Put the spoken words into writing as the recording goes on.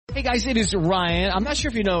Hey guys, it is Ryan. I'm not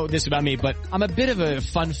sure if you know this about me, but I'm a bit of a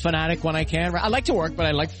fun fanatic when I can. I like to work, but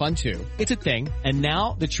I like fun too. It's a thing. And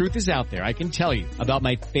now the truth is out there. I can tell you about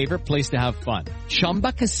my favorite place to have fun.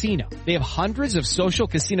 Chumba Casino. They have hundreds of social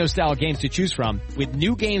casino style games to choose from with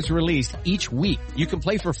new games released each week. You can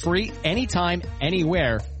play for free anytime,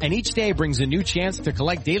 anywhere. And each day brings a new chance to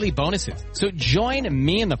collect daily bonuses. So join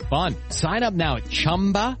me in the fun. Sign up now at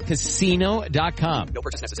ChumbaCasino.com. No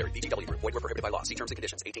purchase necessary. VGW Group. Void where prohibited by law. See terms and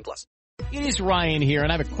conditions. 18+. It is Ryan here,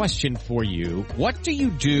 and I have a question for you. What do you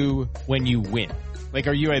do when you win? Like,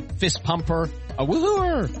 are you a fist pumper, a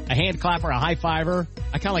woohooer, a hand clapper, a high fiver?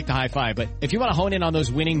 I kind of like the high five, but if you want to hone in on those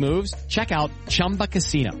winning moves, check out Chumba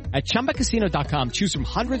Casino. At ChumbaCasino.com, choose from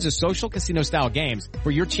hundreds of social casino style games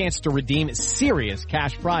for your chance to redeem serious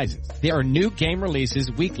cash prizes. There are new game releases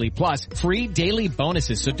weekly, plus free daily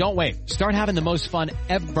bonuses. So don't wait. Start having the most fun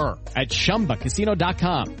ever at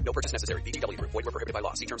ChumbaCasino.com. No purchase necessary. VGW Group. Void where prohibited by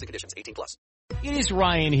law. See terms and conditions. 18+. It is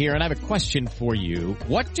Ryan here, and I have a question for you.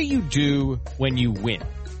 What do you do when you win?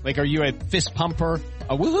 Like, are you a fist pumper,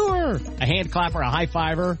 a woohooer, a hand clapper, a high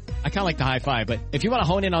fiver? I kind of like the high five, but if you want to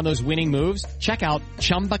hone in on those winning moves, check out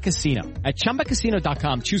Chumba Casino. At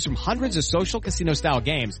ChumbaCasino.com, choose from hundreds of social casino style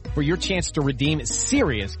games for your chance to redeem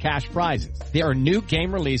serious cash prizes. There are new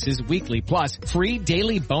game releases weekly, plus free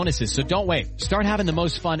daily bonuses. So don't wait. Start having the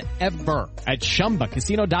most fun ever at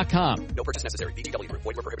ChumbaCasino.com. No purchase necessary. VGW Group.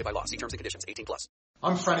 Void where prohibited by law. See terms and conditions. 18+.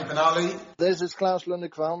 I'm Franny Benali. This is Klaus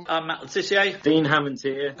Lundekvam. I'm Matt Letitia. Dean Hammond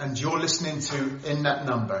here. And you're listening to In That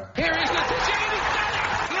Number. Here is Letitia and he's done it!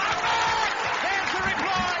 Lambert! There's the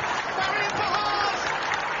reply! Marion Bahars!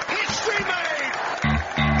 History made!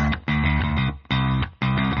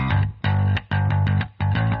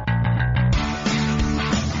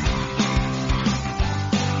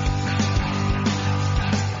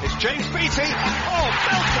 It's James Beattie. Oh,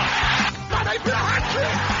 Belter! Mane for a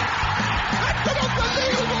hat-trick! That's an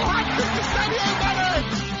unbelievable hat-trick to Sadio Mane!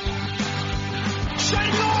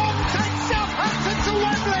 Shane Long takes Southampton to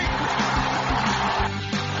Wembley!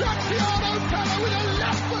 Graziano Pella with a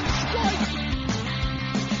left foot strike!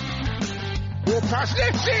 Walker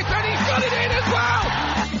sniffs it and he's got it in as well!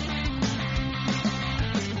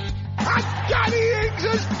 And Danny Ings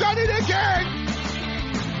has done it again!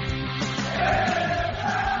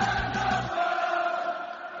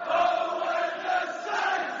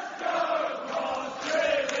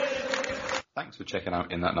 Thanks for checking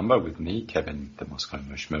out In That Number with me, Kevin, the Moscow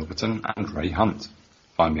Mush Milverton, and Ray Hunt.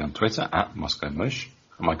 Find me on Twitter at Moscow Mush,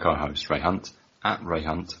 and my co-host Ray Hunt at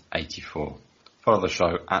RayHunt84. Follow the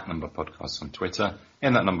show at Number Podcast on Twitter,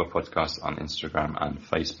 In That Number Podcast on Instagram and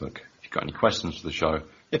Facebook. If you've got any questions for the show,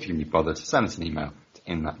 if you can be bothered, send us an email to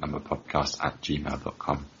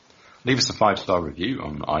inthatnumberpodcast@gmail.com. Leave us a 5-star review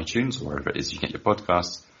on iTunes or wherever it is you get your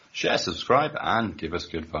podcasts. Share, subscribe, and give us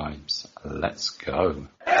good vibes. Let's go.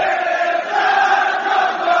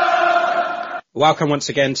 Welcome once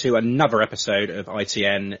again to another episode of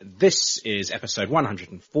ITN. This is episode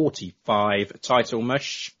 145, title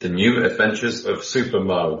Mush. The New Adventures of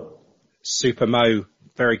SuperMo. SuperMo,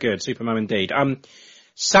 very good, SuperMo indeed.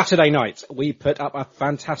 Saturday night, we put up a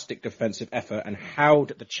fantastic defensive effort and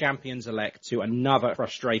held the champions-elect to another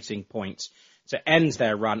frustrating point to end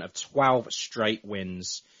their run of 12 straight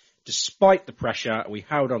wins. Despite the pressure, we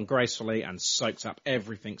held on gracefully and soaked up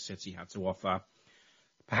everything City had to offer.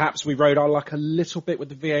 Perhaps we rode our luck a little bit with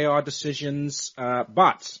the VAR decisions,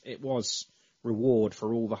 but it was reward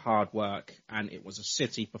for all the hard work, and it was a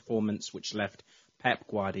City performance which left Pep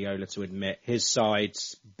Guardiola to admit his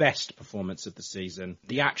side's best performance of the season.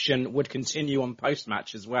 The action would continue on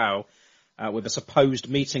post-match as well, with a supposed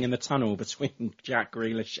meeting in the tunnel between Jack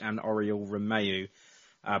Grealish and Oriol Romeu.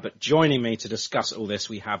 But joining me to discuss all this,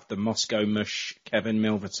 we have the Moscow Mush, Kevin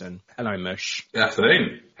Milverton. Hello, Mush. Good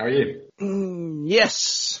afternoon. How are you?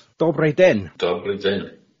 Yes. Добрый день. Добрый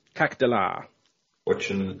день. Как дела?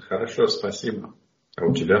 Очень хорошо, спасибо. А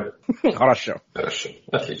у тебя? Хорошо. Хорошо.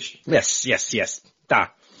 Отлично. Yes.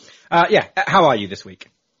 Da. How are you this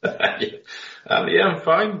week? I'm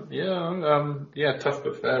fine. Tough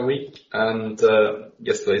but fair week. And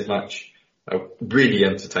yesterday's match, a really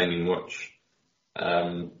entertaining watch.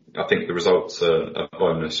 I think the results are a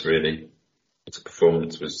bonus, really. The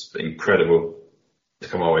performance was incredible to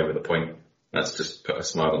come away with a point. That's just put a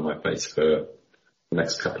smile on my face for the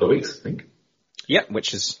next couple of weeks, I think. Yeah,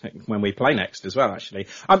 which is when we play next as well, actually.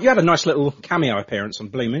 You had a nice little cameo appearance on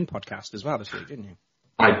Blue Moon podcast as well this week, didn't you?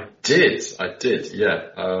 I did, yeah.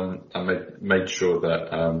 I made sure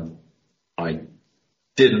that I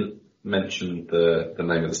didn't mention the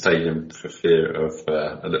name of the stadium for fear of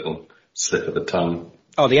a little slip of the tongue.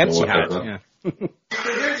 Oh, the Etihad, yeah. You're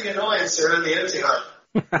getting annoyance around the Etihad.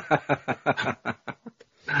 But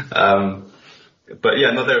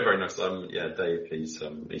yeah, no, they were very nice. Yeah, Dave, he's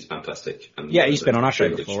fantastic. And, yeah, he's been on our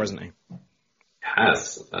show before, hasn't he?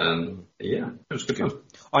 Has. Yeah, it was good fun.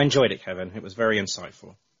 I enjoyed it, Kevin. It was very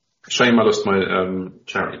insightful. Shame I lost my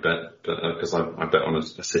charity bet, because I bet on a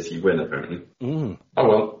City win, apparently. Oh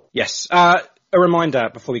well. Yes. A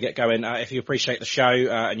reminder before we get going, if you appreciate the show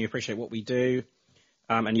and you appreciate what we do,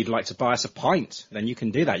 and you'd like to buy us a pint, then you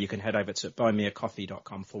can do that. You can head over to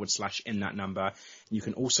buymeacoffee.com/in that number. You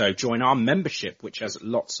can also join our membership, which has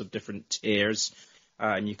lots of different tiers,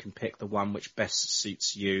 and you can pick the one which best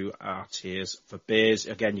suits you. Our tiers for beers.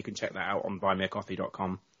 Again, you can check that out on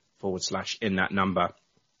buymeacoffee.com/in that number.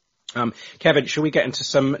 Kevin, shall we get into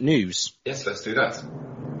some news? Yes, let's do that.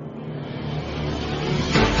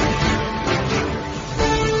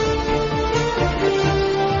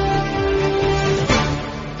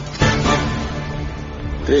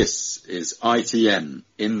 This is ITN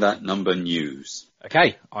in that number news.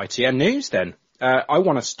 Okay, ITN news then. I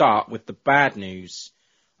want to start with the bad news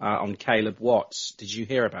on Caleb Watts. Did you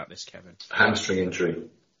hear about this, Kevin? Hamstring injury.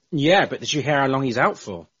 Yeah, but did you hear how long he's out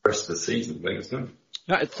for? Rest of the season, I think, isn't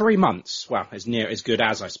it? 3 months. Well, as good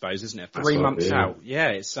as, I suppose, isn't it? 3 months out. Yeah,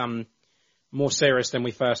 it's more serious than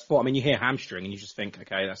we first thought. I mean, you hear hamstring and you just think,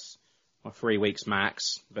 okay, that's 3 weeks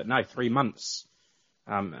max. But no, 3 months.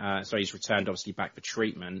 So he's returned, obviously, back for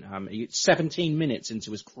treatment. 17 minutes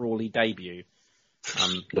into his Crawley debut.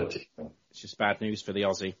 It's just bad news for the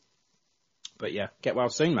Aussie. But yeah, get well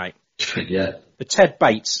soon, mate. Yeah. The Ted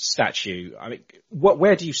Bates statue. I mean,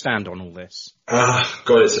 where do you stand on all this?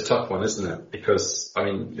 God, it's a tough one, isn't it? Because, I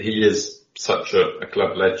mean, he is such a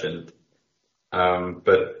club legend.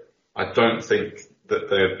 But I don't think that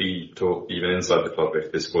there'd be talk even inside the club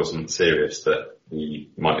if this wasn't serious that he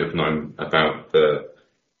might have known about the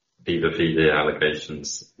paedophile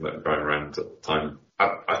allegations that were going around at the time.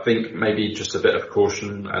 I think maybe just a bit of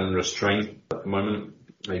caution and restraint at the moment.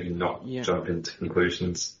 Maybe not jump into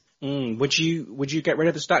conclusions. Would you get rid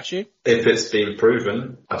of the statue? If it's been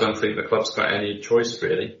proven, I don't think the club's got any choice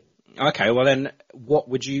really. Okay, well then, who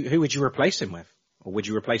would you replace him with? Or would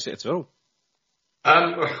you replace it at all?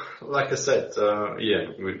 Like I said,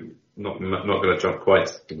 we're not going to jump quite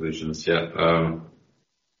to conclusions yet. I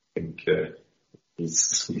think he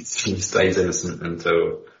stays innocent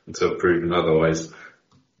until proven otherwise.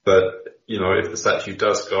 But if the statue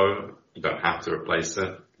does go, you don't have to replace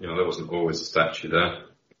it. There wasn't always a statue there.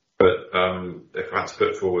 But if I had to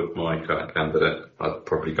put forward my candidate, I'd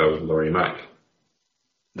probably go with Laurie Mack.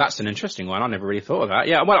 That's an interesting one. I never really thought of that.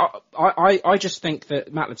 Yeah, well, I just think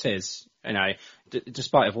that Matt Lettiz,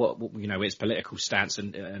 despite of what his political stance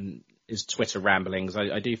and his Twitter ramblings,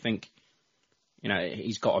 I do think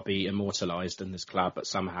he's got to be immortalised in this club. But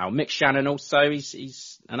somehow, Mick Shannon also,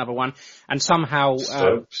 he's another one, and somehow,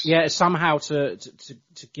 somehow to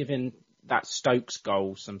give in that Stokes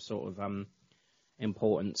goal some sort of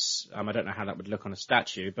importance. I don't know how that would look on a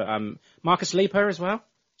statue, but Marcus Leeper as well.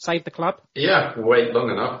 Save the club? Yeah, wait long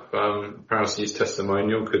enough. Apparently his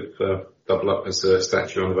testimonial could double up as a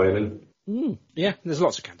statue unveiling. Yeah, there's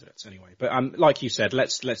lots of candidates anyway. But like you said,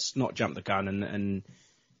 let's not jump the gun and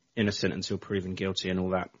innocent until proven guilty and all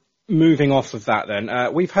that. Moving off of that then,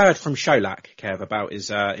 we've heard from Sholak, Kev, about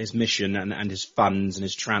his mission and his funds and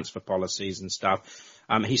his transfer policies and stuff.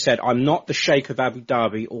 He said, I'm not the Sheikh of Abu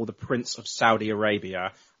Dhabi or the Prince of Saudi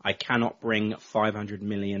Arabia. I cannot bring 500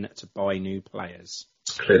 million to buy new players.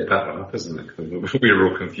 Cleared that one up, isn't it? We were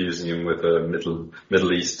all confusing him with a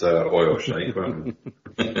Middle East oil sheikh, weren't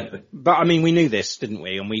we? But I mean, we knew this, didn't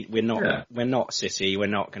we? And we're not City. We're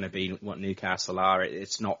not going to be what Newcastle are.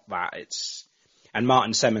 It's not that. And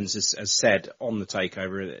Martin Semmens has said on the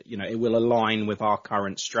takeover, it will align with our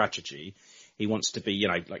current strategy. He wants to be,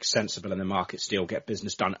 sensible in the market still, get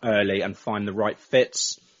business done early and find the right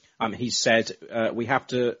fits. He said, we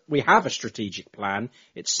have a strategic plan.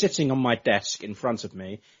 It's sitting on my desk in front of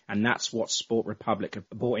me, and that's what Sport Republic have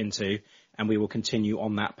bought into, and we will continue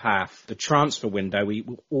on that path. The transfer window, we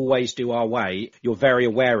will always do our way. You're very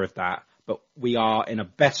aware of that, but we are in a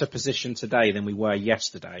better position today than we were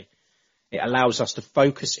yesterday. It allows us to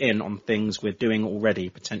focus in on things we're doing already,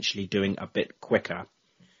 potentially doing a bit quicker.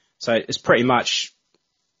 So it's pretty much,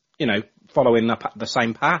 following the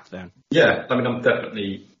same path then. Yeah, I mean, I'm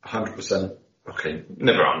definitely 100%, okay,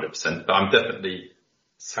 never 100%, but I'm definitely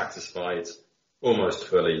satisfied almost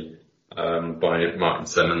fully by Martin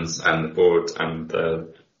Semmens and the board and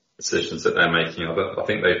the decisions that they're making. I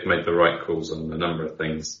think they've made the right calls on a number of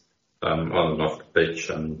things on and off the pitch,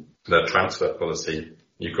 and their transfer policy,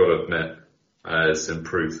 you've got to admit, has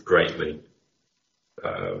improved greatly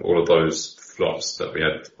all of those flops that we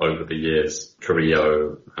had over the years,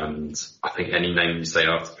 Carrillo, and I think any name you say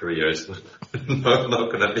after Carrillo is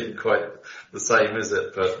not going to be quite the same, is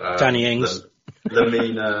it? But Danny Ings,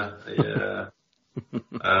 Lamina,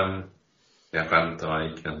 Van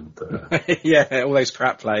Dijk, and yeah, all those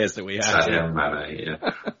crap players that we had. Sadio Mane,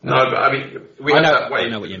 yeah. No, but I mean, we had that wave. I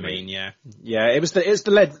know what you mean. Yeah. It was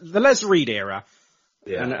the Les Reed era.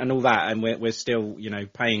 Yeah. And all that, and we're still,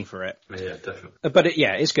 paying for it. Yeah, definitely. But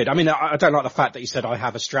it's good. I mean, I don't like the fact that you said I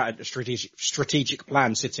have a strategic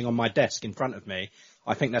plan sitting on my desk in front of me.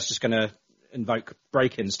 I think that's just going to invoke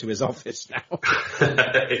break-ins to his office now.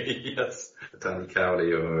 Yes, Danny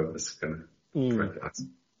Cowley or whoever's going to break it.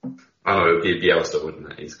 I know it'd be Bielsa,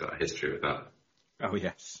 wouldn't it? He's got a history with that. Oh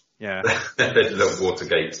yes, yeah. There's a little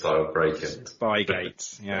Watergate style break-in.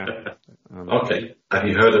 Spygate, yeah. Okay. Have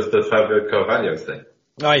you heard of the Fabio Carvalho thing?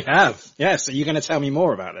 I have. Yes. Are you going to tell me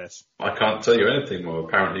more about this? I can't tell you anything more.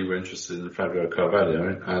 Apparently, we're interested in Fabio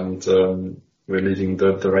Carvalho, and we're leading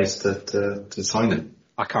the race to sign him.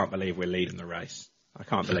 I can't believe we're leading the race. I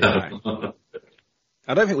can't believe that.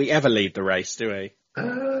 I don't think we ever lead the race, do we?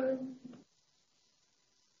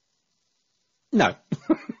 No.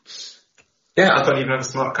 Yeah, I don't even have a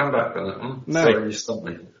smart comeback on that one. No. Sorry, you stumped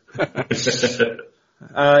me.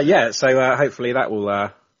 So hopefully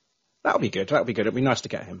that'll be good. That'll be good. It'll be nice to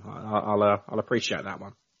get him. I'll appreciate that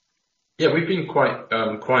one. Yeah, we've been quite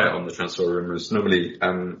quiet on the transfer rumours. Normally,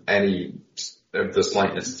 any of the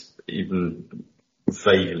slightest, even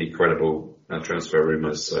vaguely credible transfer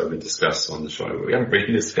rumours we discuss on the show. We haven't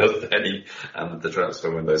really discussed any, and the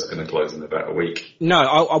transfer window is going to close in about a week. No,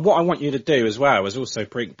 what I want you to do as well is also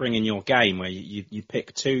bring in your game where you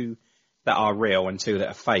pick two that are real and two that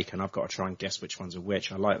are fake, and I've got to try and guess which ones are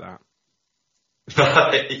which. I like that.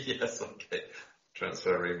 Yes, okay.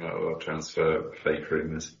 Transfer rumour or transfer fake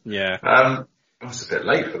rumours. Yeah. It's a bit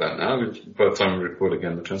late for that now. By the time we record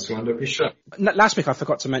again, the transfer window will be shut. Last week I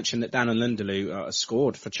forgot to mention that Dan and Lindeloo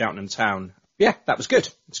scored for Cheltenham Town. Yeah, that was good.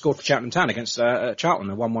 Scored for Cheltenham Town against Charlton,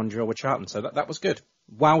 a 1-1 draw with Charlton. So that was good.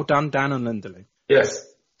 Well done, Dan and Lindeloo. Yes.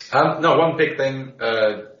 No, one big thing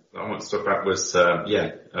I want to talk about was,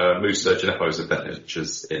 Musa Gineppo's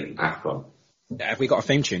adventures in AFCON. Have we got a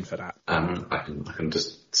theme tune for that? I can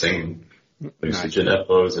just sing Musa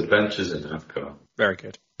Gineppo's adventures in AFCON. Very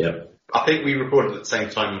good. Yeah. I think we recorded at the same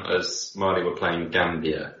time as Mali were playing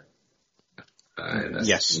Gambia.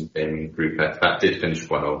 In Group F. That did finish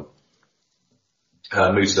 1-0.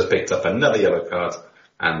 Musa picked up another yellow card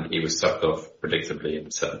and he was subbed off predictably in the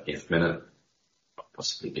 70th minute.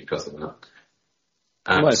 Possibly because of that.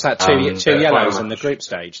 Well, it's that two yellows in the group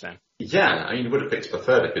stage then? Yeah, I mean, he would have picked up a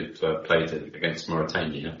third if he'd played against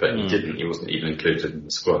Mauritania, but he didn't. He wasn't even included in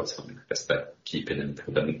the squad, so I guess they're keeping him for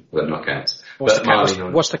the knockouts. What's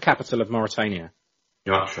the capital of Mauritania?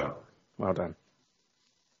 Nouakchott. Well done.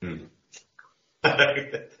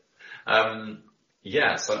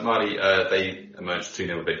 So Mali, they emerged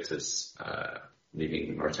 2-0 victors,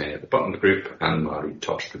 leaving Mauritania at the bottom of the group, and Mali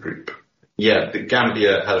topped the group. Yeah, the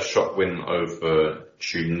Gambia had a shock win over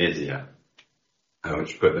Tunisia,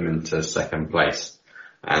 which put them into second place,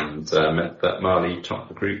 and meant that Mali topped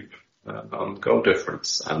the group on goal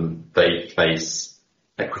difference, and they face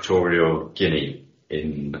Equatorial Guinea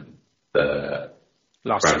in the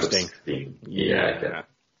last 16. Yeah,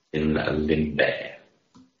 in Limbe.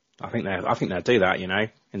 I think they'll do that,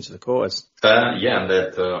 into the quarters. And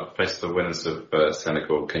they'd face the winners of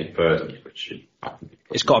Senegal, Cape Verde, which I think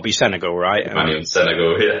it's got to be Senegal, right? Money in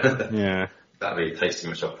Senegal, yeah. Yeah. That'd be a tasty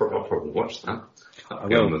match. I'll probably watch that. I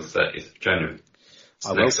will. On the 30th of January.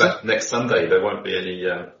 Next Sunday, there won't be any...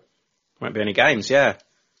 won't be any games, yeah.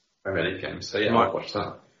 Premier League games, so yeah, I'll watch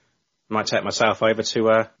that. Might take myself over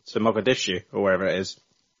to Mogadishu, or wherever it is.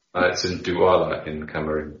 It's in Douala in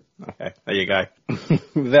Cameroon. Okay, there you go.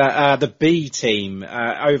 The B team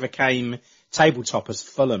overcame table toppers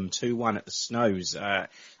Fulham 2-1 at the Snows.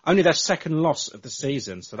 Only their second loss of the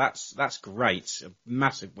season, so that's great. A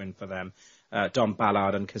massive win for them. Don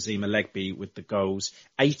Ballard and Kazim Alegbe with the goals.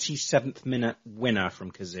 87th minute winner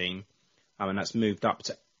from Kazim. And that's moved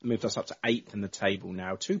us up to 8th in the table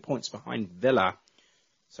now. 2 points behind Villa.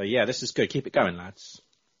 So yeah, this is good. Keep it going, lads.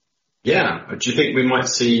 Yeah. Do you think we might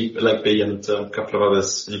see Alegbe and a couple of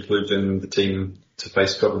others included in the team to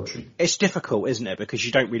face Coventry? It's difficult, isn't it? Because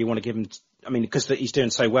you don't really want to give him... because he's doing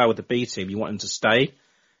so well with the B team, you want him to stay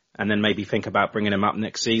and then maybe think about bringing him up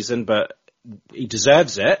next season. But he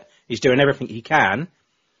deserves it. He's doing everything he can.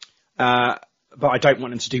 But I don't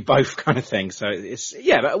want him to do both kind of thing. So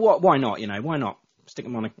but why not? Why not stick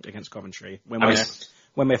him on against Coventry when we're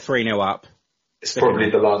 3-0 up? It's probably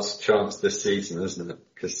the last chance this season, isn't it?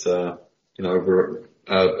 Because,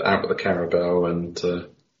 out with the Carabao and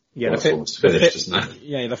Yeah, it's almost finished, isn't it?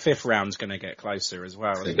 Yeah, the fifth round's going to get closer as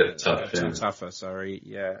well. It's going to get tough, tougher. Sorry,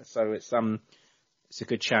 yeah. So it's a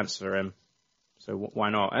good chance for him. So why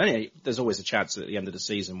not? And anyway, there's always a chance at the end of the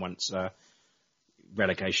season once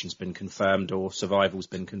relegation's been confirmed or survival's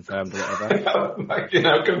been confirmed or whatever.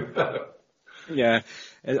 Confirmed. Yeah,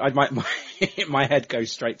 my head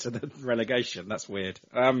goes straight to the relegation. That's weird.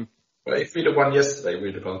 Well, if we'd have won yesterday,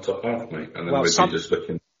 we'd have gone top half, mate. And then we'd be just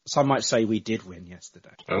looking. Some might say we did win yesterday.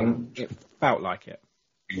 It felt like it.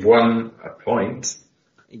 We won a point.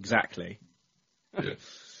 Exactly.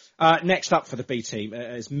 Yeah. Next up for the B team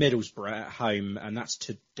is Middlesbrough at home, and that's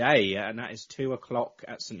today, and that is 2:00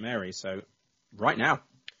 at St Mary's. So right now,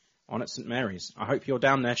 on at St Mary's. I hope you're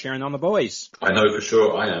down there cheering on the boys. I know for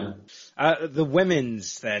sure I am. The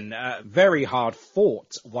women's then, very hard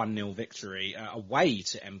fought 1-0 victory away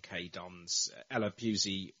to MK Dons. Ella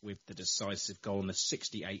Pusey with the decisive goal in the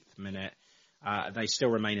 68th minute. They still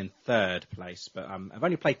remain in third place, but have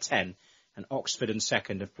only played 10, and Oxford in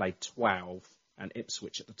second have played 12, and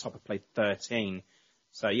Ipswich at the top have played 13.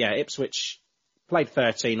 So yeah, Ipswich played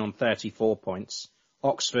 13 on 34 points.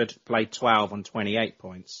 Oxford played 12 on 28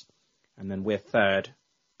 points. And then we're third,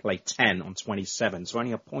 played 10 on 27. So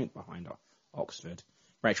only a point behind Oxford.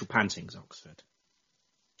 Rachel Panting's Oxford.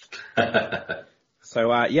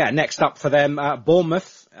 So, next up for them,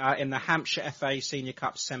 Bournemouth in the Hampshire FA Senior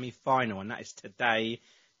Cup semi-final. And that is today,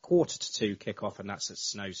 1:45 kick-off, and that's at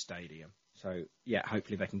Snow Stadium. So, yeah,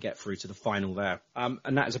 hopefully they can get through to the final there.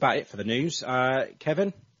 And that is about it for the news.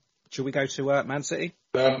 Kevin, should we go to Man City?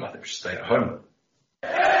 I think we should stay at home.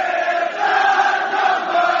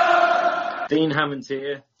 Dean Hammond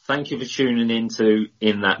here. Thank you for tuning in to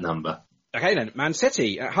In That Number. Okay then, Man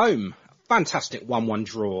City at home. Fantastic 1-1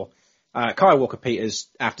 draw. Kyle Walker-Peters,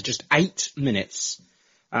 after just 8 minutes,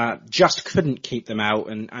 just couldn't keep them out,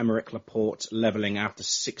 and Aymeric Laporte levelling after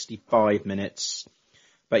 65 minutes.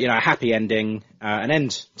 But, a happy ending, an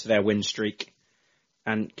end to their win streak.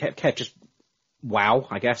 And Kev just, wow,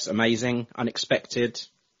 I guess, amazing, unexpected,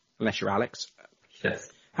 unless you're Alex.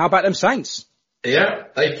 Yes. How about them Saints? Yeah,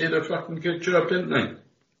 they did a fucking good job, didn't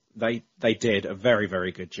they? They did a very,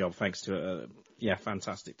 very good job, thanks to a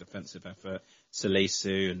fantastic defensive effort.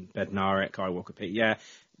 Salisu and Bednarek, Kyle Walker-Peters. Yeah,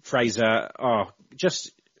 Fraser, just,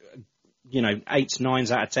 8s, 9s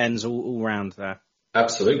out of 10s all round there.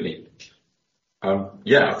 Absolutely.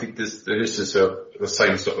 I think this is the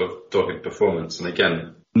same sort of dogged performance. And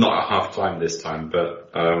again, not at half time this time, but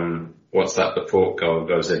once that Laporte goal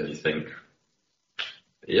goes in, you think,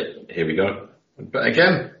 yep, here we go. But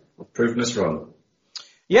again, proven us wrong.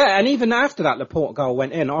 Yeah, and even after that Laporte goal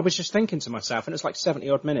went in, I was just thinking to myself, and it's like 70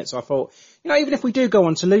 odd minutes, I thought, even if we do go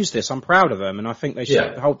on to lose this, I'm proud of them, and I think they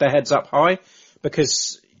should hold their heads up high,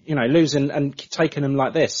 because, losing and taking them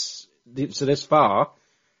like this, to this far,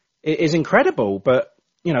 is incredible, but,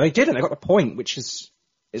 they didn't, they got the point, which is,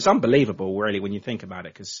 it's unbelievable, really, when you think about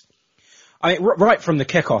it, because, right from the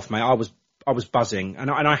kickoff, mate, I was buzzing, and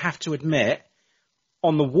I have to admit,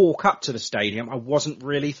 on the walk up to the stadium, I wasn't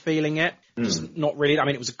really feeling it. Just not really.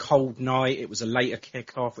 It was a cold night. It was a later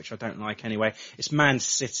kickoff, which I don't like anyway. It's Man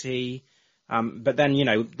City. But then,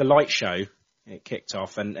 the light show, it kicked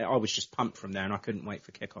off, and I was just pumped from there, and I couldn't wait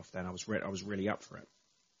for kickoff then. I was really up for it.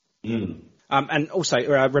 And also,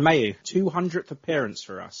 Romeu, 200th appearance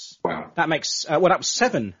for us. Wow. That makes, that was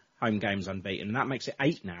 7 home games unbeaten, and that makes it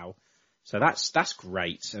 8 now. So that's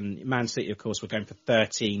great. And Man City, of course, were going for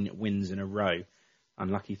 13 wins in a row.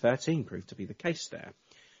 Unlucky 13 proved to be the case there.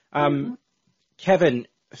 Kevin,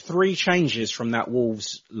 3 changes from that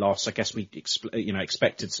Wolves loss. I guess we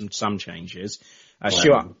expected some changes.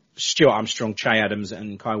 Stuart Armstrong, Che Adams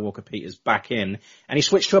and Kyle Walker-Peters back in, and he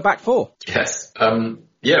switched to a back 4. Yes.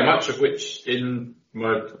 Much of which in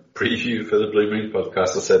my preview for the Blue Moon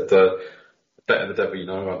podcast, I said, better the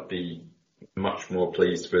devil I'd be much more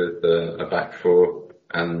pleased with a back 4.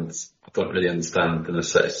 And I don't really understand the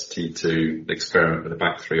necessity to experiment with a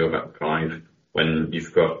back 3 or back 5 when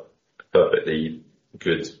you've got perfectly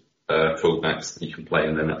good fullbacks that you can play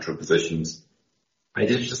in their natural positions.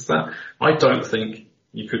 It's just that I don't think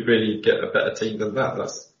you could really get a better team than that.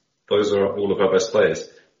 Those are all of our best players.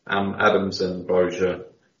 Adams and Broja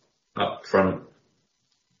up front.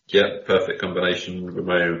 Yeah, perfect combination.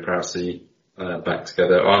 Romeu and Prowsey back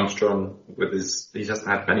together. Armstrong he hasn't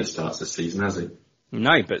had many starts this season, has he?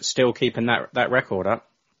 No, but still keeping that record up.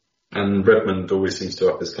 And Redmond always seems to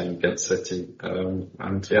up his game against City.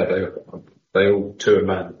 They all to a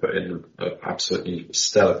man put in an absolutely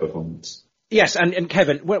stellar performance. Yes, and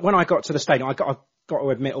Kevin, when I got to the stadium, I got to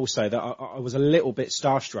admit also that I was a little bit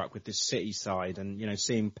starstruck with this City side, and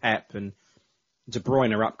seeing Pep and De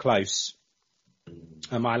Bruyne up close.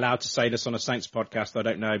 Am I allowed to say this on a Saints podcast? I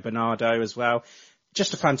don't know. Bernardo as well.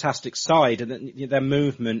 Just a fantastic side, and their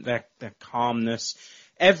movement, their calmness.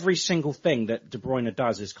 Every single thing that De Bruyne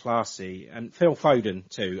does is classy, and Phil Foden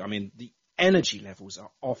too. I mean, the energy levels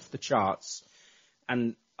are off the charts,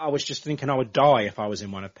 and I was just thinking I would die if I was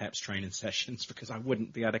in one of Pep's training sessions because I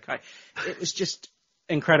wouldn't be able to. It was just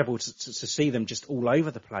incredible to see them just all over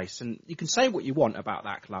the place. And you can say what you want about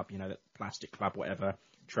that club, that plastic club, whatever.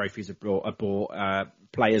 Trophies are bought,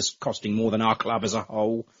 players costing more than our club as a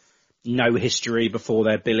whole. No history before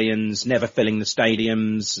their billions, never filling the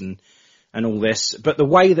stadiums and all this. But the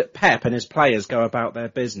way that Pep and his players go about their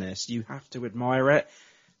business, you have to admire it.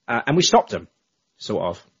 And we stopped them, sort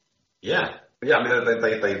of. Yeah. Yeah, I mean,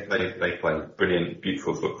 they play brilliant,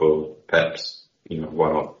 beautiful football. Pep's,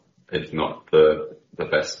 why not, if not the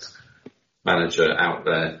best manager out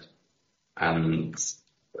there. And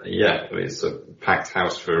yeah, it's a packed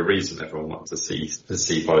house for a reason. Everyone wants to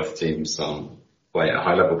see both teams play at a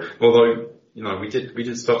high level. Although, we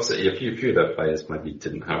did stop City. A few of their players maybe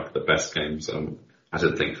didn't have the best games. I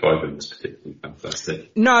didn't think Foden was particularly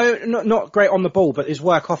fantastic. No, not great on the ball, but his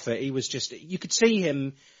work off it, he was just, you could see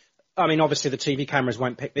him. I mean, obviously the TV cameras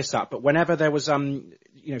won't pick this up, but whenever there was,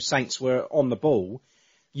 Saints were on the ball,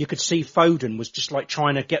 you could see Foden was just like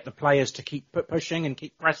trying to get the players to keep pushing and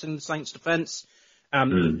keep pressing the Saints defence.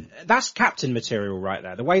 That's captain material right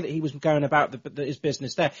there. The way that he was going about his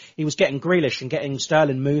business there, he was getting Grealish and getting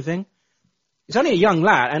Sterling moving. He's only a young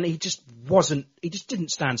lad, and he just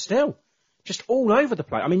didn't stand still. Just all over the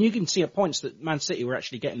place. I mean, you can see at points that Man City were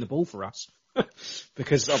actually getting the ball for us.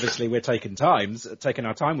 Because obviously we're taking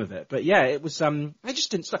our time with it. But yeah, it was, they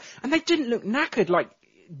just didn't stop. And they didn't look knackered like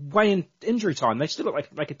way in injury time. They still look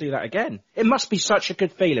like they could do that again. It must be such a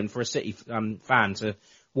good feeling for a City fan to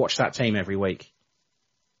watch that team every week.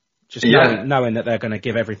 Just knowing that they're going to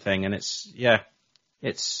give everything, and it's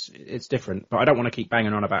different. But I don't want to keep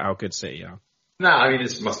banging on about how good City are. No, I mean,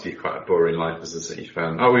 this must be quite a boring life as a City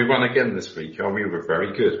fan. Oh, we won again this week. Oh, we were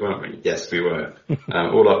very good, weren't we? Yes, we were.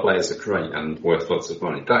 All our players are great and worth lots of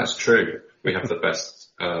money. That's true. We have the best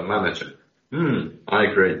manager. I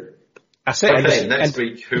agree. That's it. Okay, next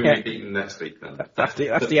week, who are we beating next week then? That's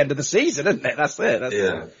the end of the season, isn't it? That's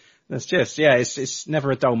it. It's never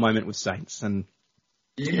a dull moment with Saints. And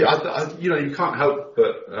you can't help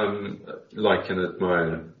but like and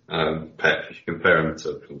admire Pep. If you compare him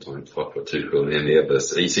to sometimes Klopp or Tuchel and any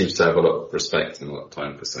others, he seems to have a lot of respect and a lot of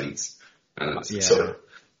time for Saints, and it's sort of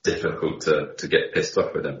difficult to get pissed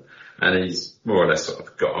off with him. And he's more or less sort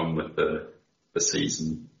of got on with the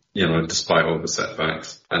season, despite all the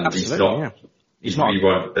setbacks. And absolutely, he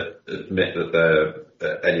won't admit that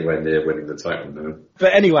they're anywhere near winning the title now.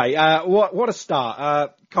 But anyway, what a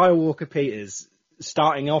start! Kyle Walker-Peters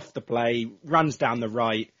starting off the play, runs down the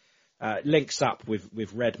right. Links up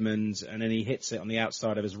with Redmond, and then he hits it on the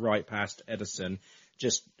outside of his right past Ederson.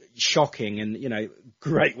 Just shocking, and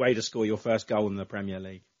great way to score your first goal in the Premier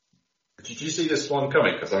League. Did you see this one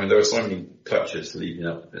coming? Because there were so many touches leading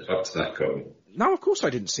up to that goal. No, of course I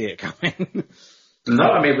didn't see it coming. No,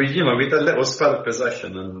 I mean we had a little spell of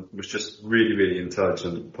possession, and it was just really, really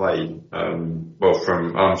intelligent play.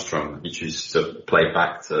 From Armstrong, he chose to play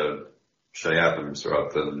back to Shea Adams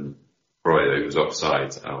rather than Roy, who was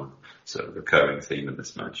offside. Sort of recurring theme in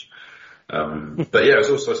this match. But yeah, it was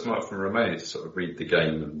also smart from Romain to sort of read the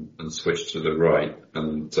game and switch to the right.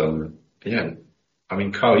 And I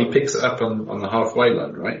mean, Carl, he picks it up on the halfway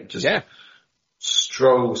line, right? Just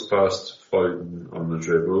strolls past Foden on the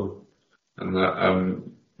dribble, and that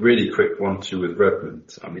really quick 1-2 with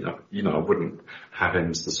Redmond. I mean, I wouldn't have him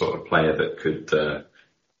as the sort of player that could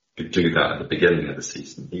do that at the beginning of the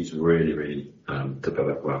season. He's really, really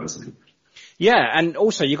developed well, hasn't he? Yeah, and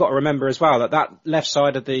also you've got to remember as well that left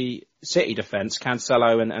side of the City defence,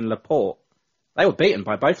 Cancelo and Laporte, they were beaten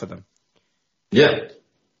by both of them. Yeah.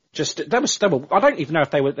 They were, I don't even know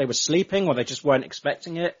if they were sleeping or they just weren't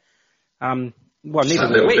expecting it. Neither were we. A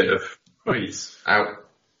little bit of he's out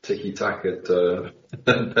tiki-taka to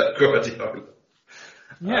Guardiola.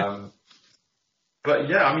 Yeah. But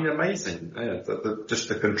yeah, I mean, amazing. Yeah, just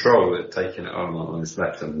the control that taking it on his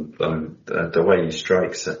left and the way he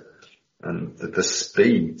strikes it. And the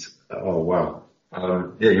speed, oh wow.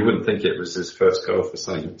 You wouldn't think it was his first goal for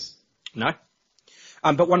Saints. No.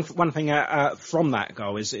 But one thing from that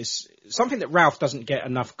goal is something that Ralph doesn't get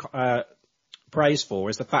enough praise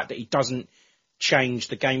for, is the fact that he doesn't change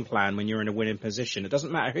the game plan when you're in a winning position. It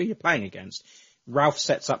doesn't matter who you're playing against. Ralph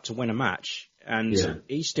sets up to win a match, and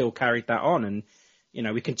he still carried that on. And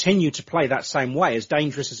we continue to play that same way, as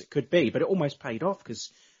dangerous as it could be, but it almost paid off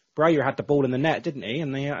because Broja had the ball in the net, didn't he?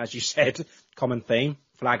 And as you said, common theme,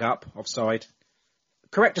 flag up, offside.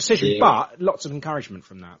 Correct decision, but lots of encouragement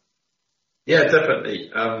from that. Yeah,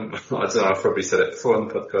 definitely. I don't know, I've probably said it before on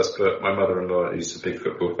the podcast, but my mother-in-law, who's a big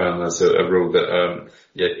football fan, has a rule that,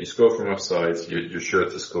 if you score from offside, you're sure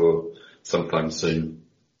to score sometime soon.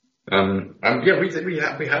 And yeah,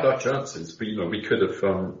 we had our chances. We could have,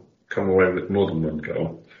 come away with more than one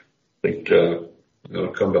goal. I think, a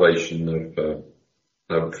combination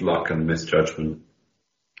of luck and misjudgment.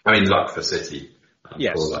 I mean, luck for City.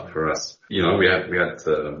 Yes. All that for us. We had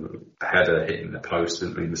a header hitting the post,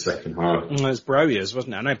 didn't we, in the second half? It was Broja's,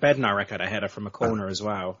 wasn't it? I know Bednarek had a header from a corner as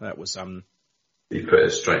well. That was He put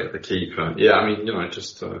it straight at the keeper. Yeah, I mean,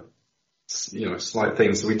 just slight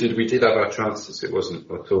things. We did have our chances. It wasn't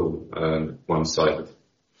at all one-sided.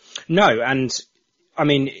 No, and I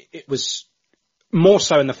mean, it was more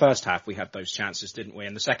so in the first half we had those chances, didn't we?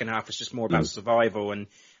 And the second half was just more about survival and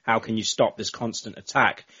how can you stop this constant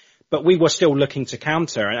attack. But we were still looking to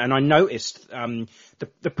counter, and I noticed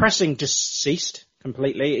the pressing just ceased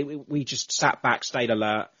completely. We just sat back, stayed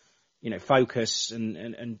alert, focus,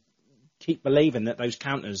 and keep believing that those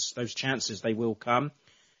counters, those chances, they will come.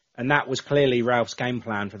 And that was clearly Ralph's game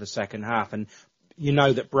plan for the second half. And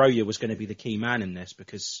that Broja was going to be the key man in this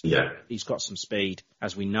because he's got some speed,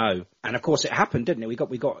 as we know. And of course, it happened, didn't it? We got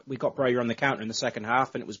Broja on the counter in the second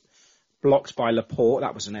half, and it was blocked by Laporte.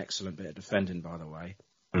 That was an excellent bit of defending, by the way.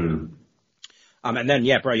 And then,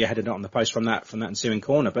 Broja headed it on the post from that ensuing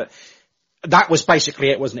corner. But that was basically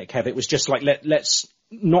it, wasn't it, Kev? It was just like, let's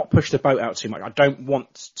not push the boat out too much. I don't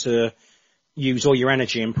want to use all your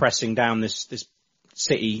energy in pressing down this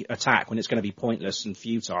City attack when it's going to be pointless and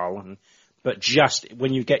futile. But just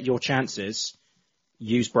when you get your chances,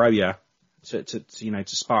 use Broja to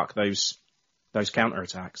spark those counter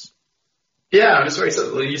attacks. Yeah, I'm sorry.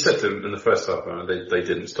 You said to them in the first half, they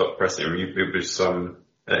didn't stop pressing. I mean, it was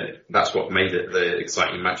that's what made it the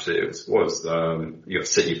exciting match that it was. You got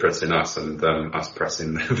City pressing us and us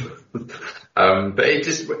pressing them. But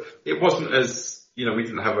it wasn't as, we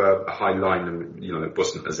didn't have a high line and, it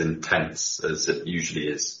wasn't as intense as it usually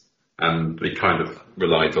is. And we kind of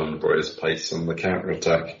relied on Broja's pace on the counter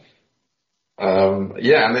attack. And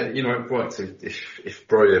it worked. If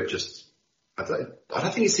Broja just, I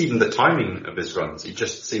don't think it's even the timing of his runs. He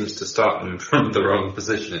just seems to start them from the wrong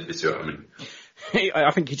position, if you see what I mean. I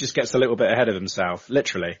think he just gets a little bit ahead of himself,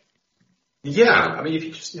 literally. Yeah, I mean, if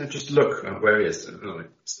you just look at where he is,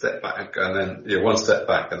 step back and then one step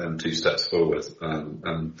back and then 2 steps forward,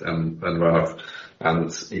 and run off,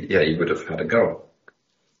 and he would have had a goal.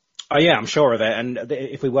 Oh yeah, I'm sure of it. And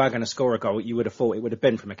if we were going to score a goal, you would have thought it would have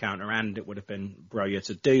been from a counter, and it would have been Broja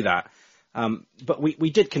to do that. But we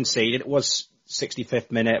did concede. It was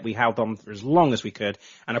 65th minute. We held on for as long as we could.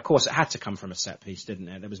 And of course it had to come from a set piece, didn't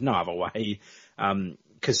it? There was no other way.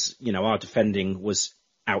 Cause, our defending was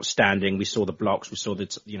outstanding. We saw the blocks, we saw the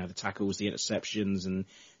tackles, the interceptions, and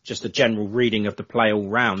just the general reading of the play all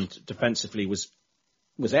round defensively was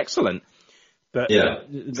excellent. But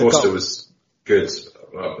Forster was good,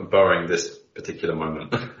 barring this particular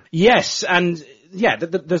moment. Yes. And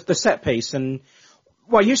the set piece and,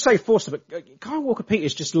 well, you say Forster, but Kyle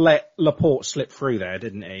Walker-Peters just let Laporte slip through there,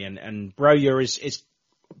 didn't he? And Broja is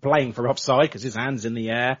playing for offside because his hand's in the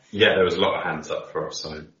air. Yeah, there was a lot of hands up for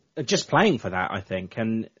offside. Just playing for that, I think.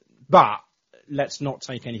 But let's not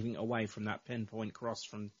take anything away from that pinpoint cross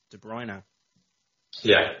from De Bruyne.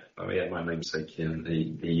 Yeah, my namesake,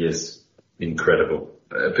 he is incredible.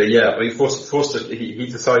 But Forster, he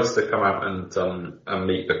decides to come out and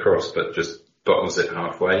meet the cross, but just bottoms it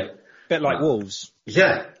halfway. Bit like Wolves.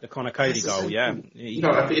 Yeah. The Conor Cody goal, yeah.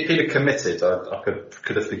 If he'd have committed, I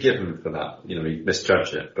could have forgiven him for that. He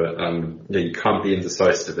misjudged it. But, you can't be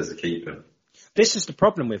indecisive as a keeper. This is the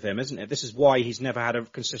problem with him, isn't it? This is why he's never had a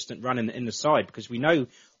consistent run in the side, because we know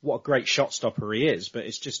what a great shot stopper he is, but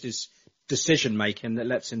it's just his decision making that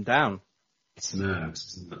lets him down. It's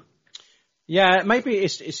nerves, isn't it? Yeah, maybe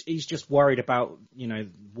he's just worried about,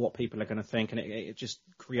 what people are going to think, and it just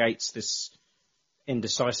creates this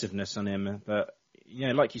indecisiveness on him. But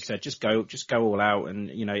like you said, just go all out, and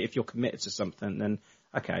if you're committed to something, then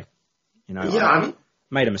okay, I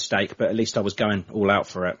made a mistake, but at least I was going all out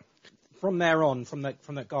for it. From there on, from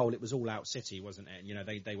that goal, it was all out City, wasn't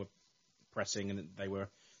it? They were pressing and they were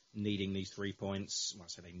needing these 3 points. Well, I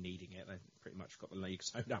say they needing it; they pretty much got the league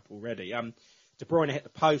sewn up already. De Bruyne hit the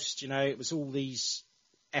post. It was all these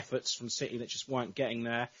efforts from City that just weren't getting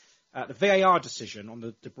there. The VAR decision on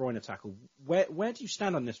the De Bruyne tackle, where do you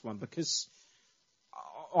stand on this one? Because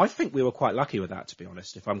I think we were quite lucky with that, to be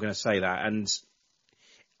honest, if I'm going to say that. And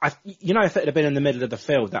If it had been in the middle of the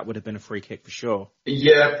field, that would have been a free kick for sure.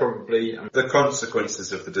 Yeah, probably. The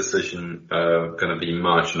consequences of the decision are going to be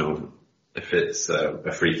marginal if it's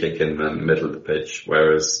a free kick in the middle of the pitch,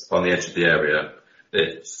 whereas on the edge of the area,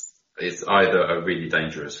 it's either a really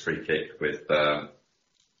dangerous free kick with De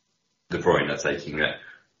Bruyne taking it,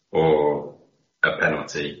 or a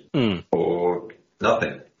penalty, or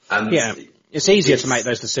nothing. And yeah, it's easier to make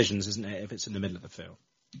those decisions, isn't it, if it's in the middle of the field?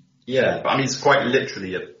 Yeah, but I mean, it's quite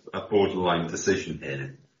literally a borderline decision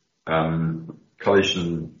here.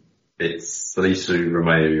 Collision, it's Salisu,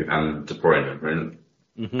 Romeu and De Bruyne, right?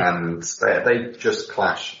 And they just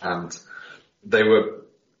clash, and they were,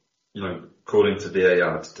 calling to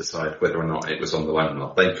VAR to decide whether or not it was on the line or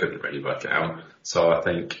not. They couldn't really work it out. So I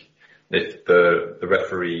think if the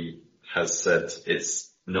referee has said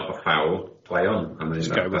it's not a foul, play on. I mean,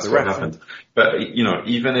 that's what happened. But,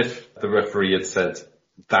 even if the referee had said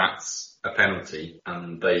that's a penalty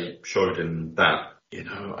and they showed him that,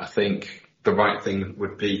 I think the right thing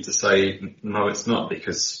would be to say, no, it's not,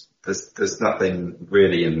 because there's nothing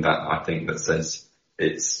really in that, I think, that says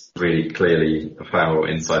it's really clearly a foul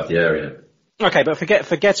inside the area. Okay, but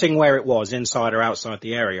forgetting where it was, inside or outside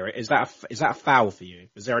the area, is that a foul for you?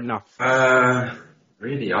 Is there enough?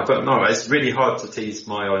 Really, I don't know. It's really hard to tease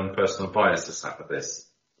my own personal biases out of this.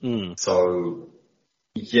 So,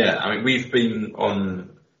 yeah, I mean, we've been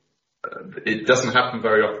on. It doesn't happen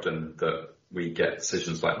very often that we get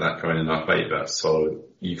decisions like that going in our favour. So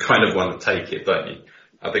you kind of want to take it, don't you?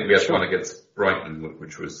 I think we had one against Brighton,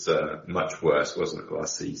 which was much worse, wasn't it,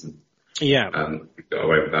 last season? Yeah. We got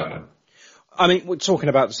away with that one. I mean, we're talking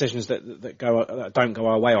about decisions that don't go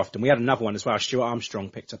our way often. We had another one as well. Stuart Armstrong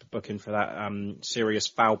picked up a booking for that serious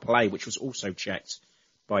foul play, which was also checked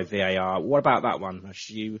by VAR. What about that one?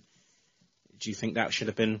 Do you think that should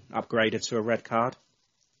have been upgraded to a red card?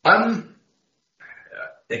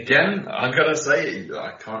 Again, I'm going to say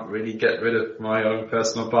I can't really get rid of my own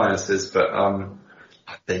personal biases, but I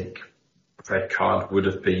think a red card would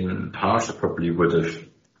have been harsh. I probably would have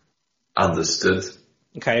understood.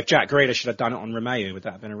 Okay, if Jack Grealish had done it on Romeu, would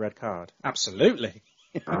that have been a red card? Absolutely.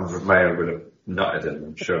 Romeu would have nutted him,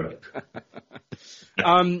 I'm sure.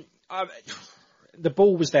 The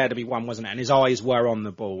ball was there to be won, wasn't it? And his eyes were on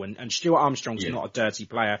the ball. And Stuart Armstrong's not a dirty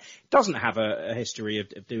player. Doesn't have a history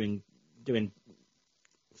of doing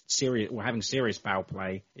serious or having serious foul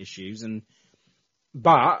play issues.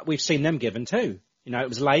 But we've seen them given too. It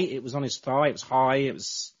was late. It was on his thigh. It was high. It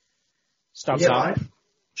was studs up.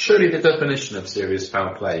 Surely the definition of serious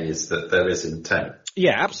foul play is that there is intent.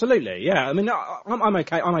 Yeah, absolutely. Yeah, I mean, I'm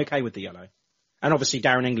okay. I'm okay with the yellow, and obviously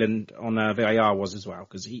Darren England on VAR was as well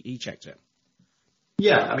because he checked it.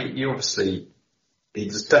 Yeah, I mean, he was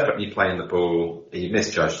definitely playing the ball. He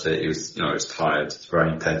misjudged it. He was tired. It's a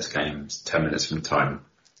very intense game. It's 10 minutes from time.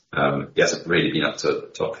 He hasn't really been up to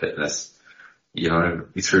top fitness. He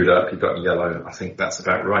threw it up. He got a yellow. I think that's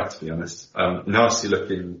about right, to be honest. Nasty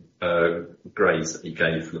looking graze that he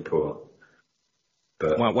gave Laporte.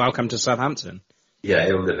 But well, welcome to Southampton. Yeah,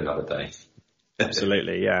 he'll live another day.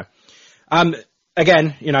 Absolutely, yeah.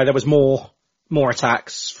 Again, there was more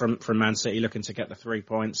attacks from Man City looking to get the 3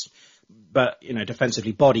 points, but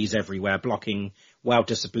defensively, bodies everywhere, blocking, well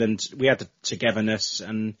disciplined. We had the togetherness,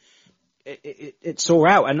 and it saw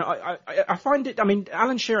out. And I find it. I mean,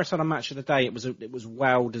 Alan Shearer said on Match of the Day it was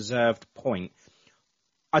well deserved point.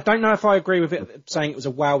 I don't know if I agree with it saying it was a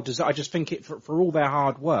well-deserved. I just think for all their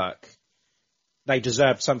hard work, they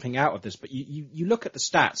deserved something out of this. But you look at the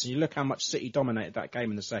stats and you look how much City dominated that game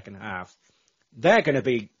in the second half. They're going to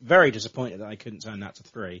be very disappointed that they couldn't turn that to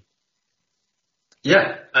 3.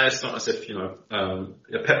 Yeah, it's not as if,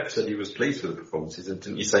 Pep said he was pleased with the performances. And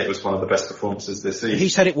didn't you say it was one of the best performances this season? He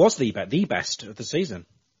said it was the best of the season.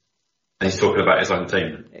 And he's talking about his own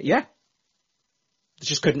team. Yeah.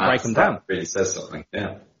 Just couldn't break them down. That really says something,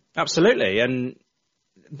 yeah. Absolutely, and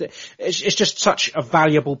it's just such a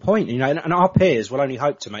valuable point, and our peers will only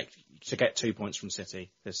hope to get 2 points from City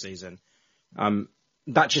this season.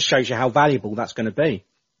 That just shows you how valuable that's going to be,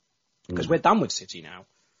 because we're done with City now.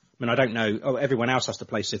 I mean, I don't know. Everyone else has to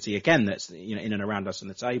play City again. That's in and around us on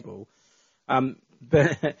the table.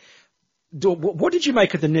 But what did you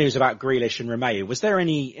make of the news about Grealish and Romeu? Was there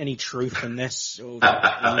any truth in this, or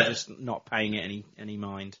were you just not paying it any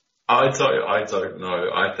mind? I don't know.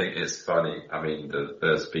 I think it's funny. I mean,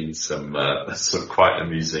 there's been some quite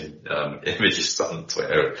amusing images on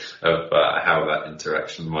Twitter of how that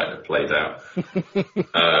interaction might have played out.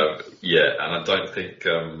 Yeah, and I don't think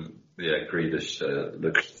Grealish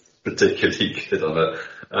looked particularly good on it.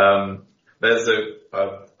 There's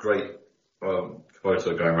a great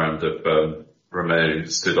photo going around of Romeo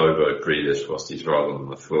stood over Grealish whilst he's rolling on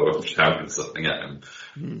the floor shouting something at him.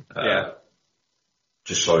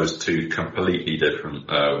 Just shows two completely different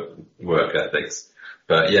work ethics.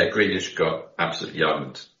 But yeah, Grealish got absolutely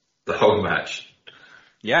owned the whole match.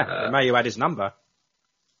 Yeah, Romeo had his number.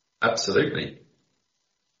 Absolutely.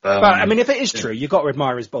 But I mean, if it is true, you've got to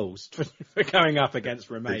admire his balls for going up against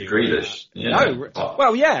Romeo. Grealish. Yeah. No,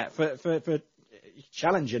 well, yeah, for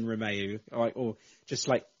challenging Romeo, or just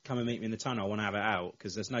like, come and meet me in the tunnel, I want to have it out,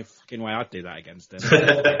 because there's no fucking way I'd do that against him.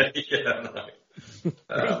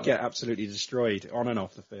 He'd get absolutely destroyed on and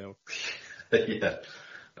off the field. Yeah.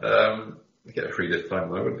 Get a free this time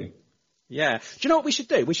though, wouldn't he? Yeah. Do you know what we should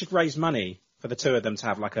do? We should raise money for the two of them to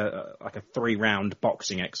have like a 3-round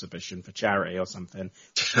boxing exhibition for charity or something.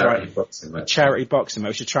 Charity boxing match. Charity boxing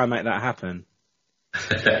match. We should try and make that happen.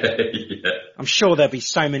 Yeah. I'm sure there'll be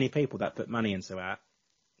so many people that put money into that.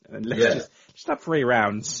 And let's just have 3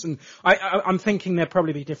 rounds. And I'm thinking there'll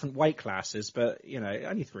probably be different weight classes, but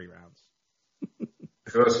only 3 rounds.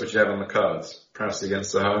 Who else would you have on the cards? Prowse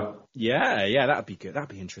against Zaha? Yeah, that'd be good. That'd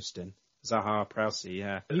be interesting. Zaha, Prowse,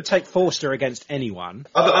 yeah. You take Forster against anyone.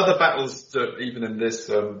 Other battles, even in this,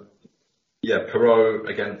 Perot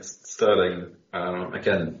against Sterling.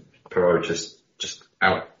 Again, Perot just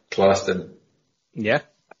outclassed him. Yeah.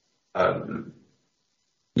 I don't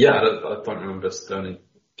remember Sterling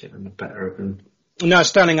getting the better of him. No,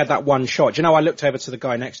 Sterling had that one shot. Do you know, I looked over to the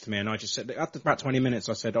guy next to me and I just said, after about 20 minutes,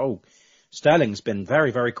 I said, Sterling's been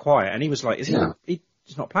very, very quiet. And he was like, he's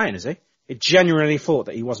not playing, is he? He genuinely thought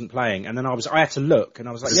that he wasn't playing. And then I had to look and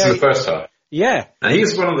I was like, this is the first half. Yeah. And he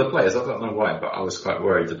was one of the players. I don't know why, but I was quite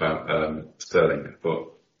worried about Sterling.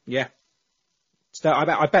 But yeah.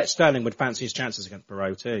 I bet Sterling would fancy his chances against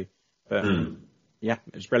Perot too. But yeah,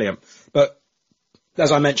 it was brilliant. But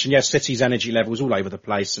as I mentioned, City's energy levels all over the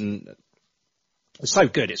place, and it's so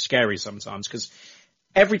good, it's scary sometimes, because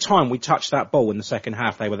every time we touched that ball in the second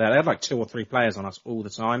half, they were there. They had like 2 or 3 players on us all the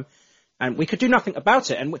time, and we could do nothing about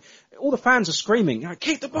it. And all the fans are screaming,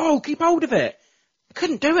 keep the ball, keep hold of it. They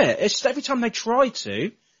couldn't do it. It's just every time they tried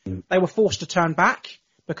to, they were forced to turn back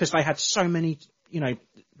because they had so many,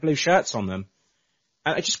 blue shirts on them.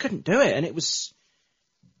 And they just couldn't do it. And it was,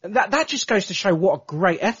 that just goes to show what a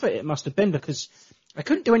great effort it must have been, because I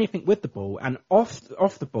couldn't do anything with the ball, and off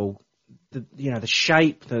the ball, the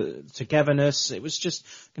shape, the togetherness, it was just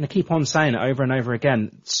going to keep on saying it over and over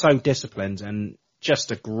again. So disciplined and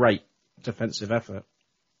just a great defensive effort.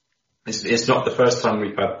 It's not the first time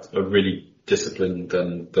we've had a really disciplined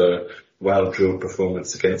and well-drilled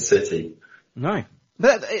performance against City. No.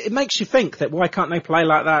 But it makes you think that why can't they play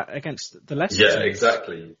like that against the Leicester teams?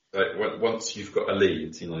 Exactly. Like, once you've got a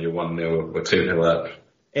lead, you're 1-0 or 2-0 up.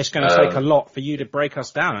 It's going to take a lot for you to break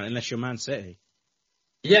us down unless you're Man City.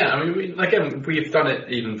 Yeah, I mean, we've done it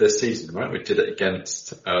even this season, right? We did it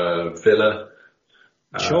against Villa.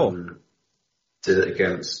 Sure. Did it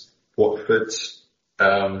against Watford.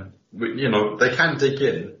 They can dig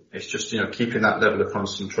in. It's just, keeping that level of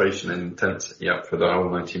concentration and intensity up for the whole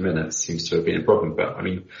 90 minutes seems to have been a problem. But I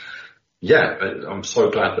mean, I'm so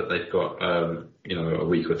glad that they've got, a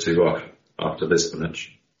week or 2 off after this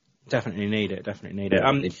match. Definitely need it.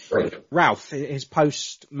 Ralph, his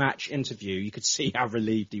post-match interview, you could see how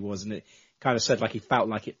relieved he was, and it kind of said like he felt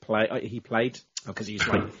like he played, because he was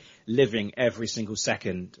like living every single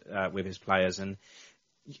second with his players. And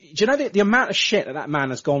do you know the amount of shit that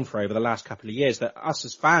man has gone through over the last couple of years, that us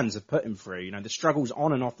as fans have put him through? The struggles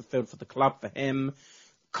on and off the field for the club, for him,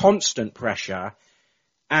 constant pressure,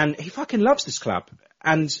 and he fucking loves this club.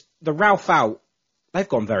 And the Ralph out, they've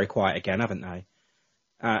gone very quiet again, haven't they?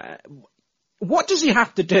 What does he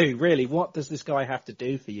have to do, really? What does this guy have to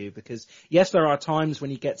do for you? Because yes, there are times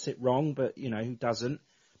when he gets it wrong, but who doesn't?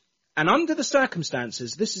 And under the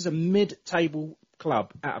circumstances, this is a mid-table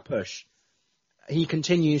club at a push. He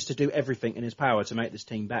continues to do everything in his power to make this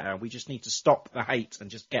team better. We just need to stop the hate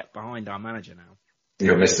and just get behind our manager now.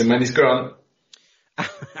 You'll miss him when he's gone.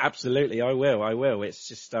 Absolutely, I will. It's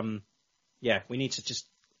just, we need to just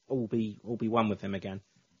all be one with him again.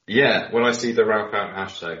 Yeah, when I see the Ralph Out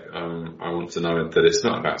hashtag, I want to know that it's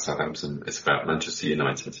not about Southampton, it's about Manchester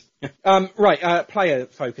United. Right, player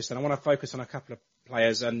focus then. I want to focus on a couple of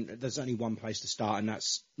players, and there's only one place to start, and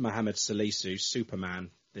that's Mohamed Salisu, Superman,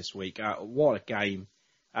 this week. What a game.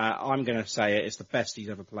 I'm going to say it's the best he's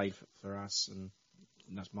ever played for us, and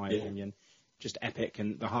that's my opinion. Just epic,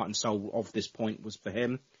 and the heart and soul of this point was for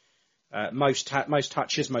him. Most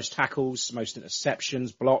touches, most tackles, most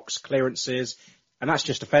interceptions, blocks, clearances. And that's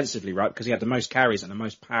just offensively, right? Because he had the most carries and the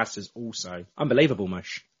most passes also. Unbelievable,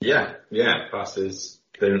 Mush. Yeah. Passes,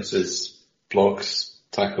 clearances, blocks,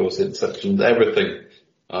 tackles, interceptions, everything.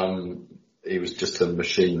 he was just a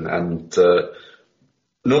machine. And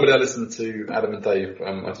normally I listen to Adam and Dave.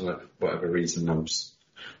 I don't know, for whatever reason, I'm just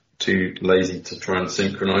too lazy to try and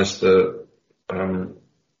synchronise the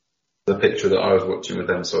picture that I was watching with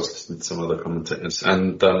them, so I was listening to some other commentators.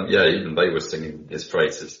 And even they were singing his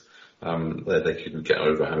praises. They couldn't get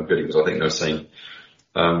over how good he was. I think they were saying,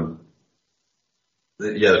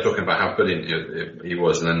 they're talking about how brilliant he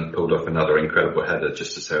was, and then pulled off another incredible header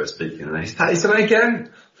just as they were speaking. And he's done it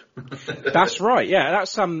again. That's right. Yeah,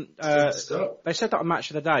 that's they said that on Match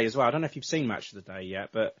of the Day as well. I don't know if you've seen Match of the Day yet,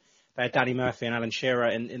 but they had Danny Murphy and Alan Shearer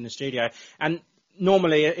in the studio. And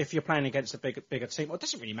normally, if you're playing against a bigger team, well, it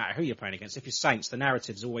doesn't really matter who you're playing against. If you're Saints, the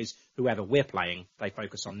narrative's always whoever we're playing. They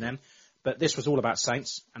focus on them. But this was all about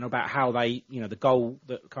Saints and about how they, the goal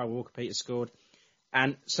that Kyle Walker-Peters scored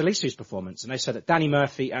and Salisu's performance. And they said that Danny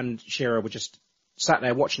Murphy and Shearer were just sat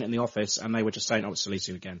there watching it in the office and they were just saying, oh, it's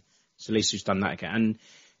Salisu again. Salisu's done that again. And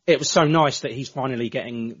it was so nice that he's finally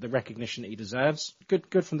getting the recognition that he deserves.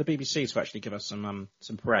 Good from the BBC to actually give us some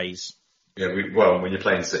praise. Yeah, when you're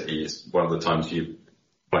playing City, it's one of the times you're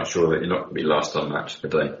quite sure that you're not going to be last on Match of the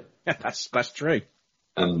Day. Yeah, that's true.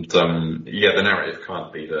 And the narrative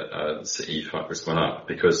can't be that City fucked this one up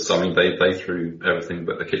because they threw everything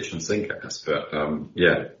but the kitchen sink at us. But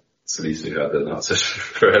Salisu had the answers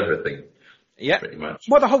for everything. Yeah, pretty much.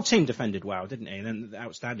 Well, the whole team defended well, didn't he? And then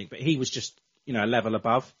outstanding, but he was just a level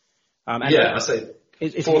above. I say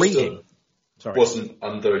it's reading. Sorry. Wasn't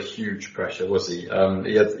under huge pressure, was he? He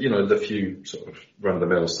had the few sort of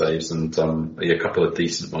run-of-the-mill saves and he had a couple of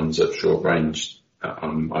decent ones at short range. I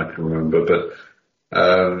can remember, but.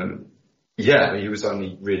 He was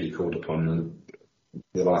only really called upon in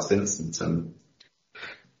the last instance and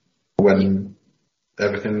when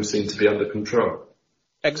everything seemed to be under control.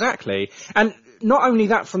 Exactly. And not only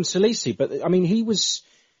that from Salisu, but he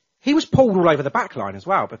was pulled all over the back line as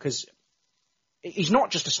well because he's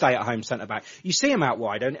not just a stay-at-home centre-back. You see him out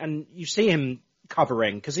wide and you see him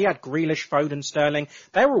covering because he had Grealish, Foden, Sterling.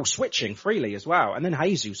 They were all switching freely as well. And then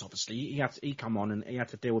Jesus, obviously, he come on and he had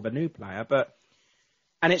to deal with a new player,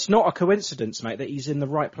 and it's not a coincidence, mate, that he's in the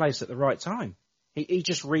right place at the right time. He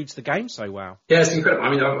just reads the game so well. Yeah, it's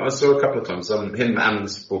incredible. I saw a couple of times him and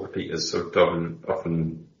Walker-Peters sort of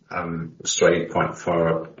often strayed quite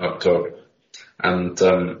far up top, and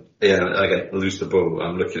again lose the ball.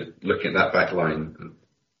 I'm looking at that back line.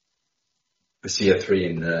 I see a three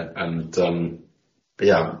in there, and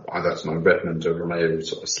that's my Redmond or Romeo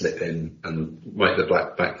sort of slip in and make the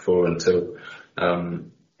back four until.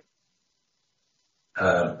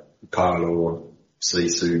 Kyle or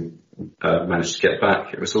Salisu managed to get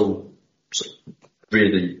back. It was all sort of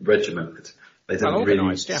really regimented. They didn't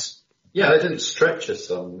they didn't stretch us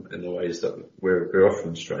in the ways that we're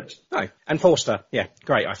often stretched. No, and Forster,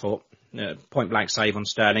 great. I thought point blank save on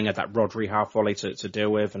Sterling, had that Rodri half volley to deal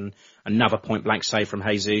with, and another point blank save from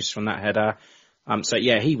Jesus from that header.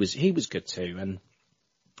 He was good too. And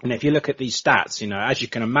if you look at these stats, as you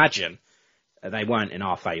can imagine. They weren't in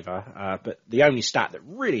our favour, but the only stat that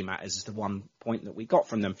really matters is the 1 point that we got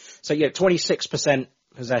from them. So 26%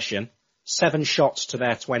 possession, 7 shots to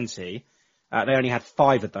their 20. They only had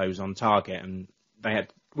 5 of those on target, and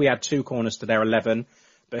we had 2 corners to their 11.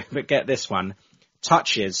 But get this one,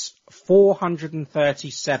 touches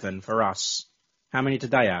 437 for us. How many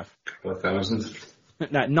did they have? 1,000.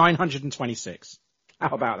 No, 926. How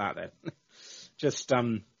about that then?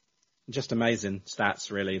 Just amazing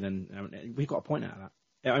stats, really. Then we got a point out of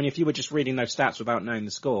that. Only if you were just reading those stats without knowing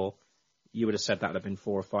the score, you would have said that would have been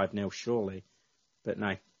 4 or 5-0, surely. But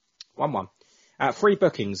no, 1-1. 3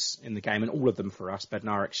 bookings in the game, and all of them for us: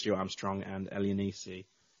 Bednarek, Stuart Armstrong, and Elyounoussi.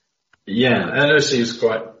 Yeah, Elyounoussi was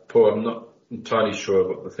quite poor. I'm not entirely sure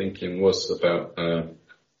what the thinking was about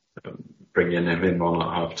bringing him in on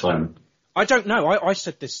at half time. I don't know. I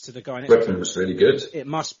said this to the guy next to me. Redmond was really good. It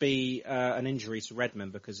must be an injury to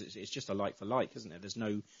Redmond because it's just a like for like, isn't it? There's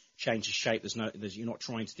no change of shape. You're not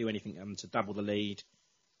trying to do anything to double the lead.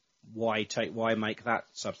 Why make that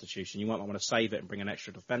substitution? You might want to save it and bring an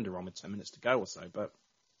extra defender on with 10 minutes to go or so. But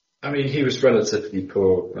he was relatively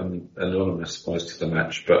poor and anonymous most of the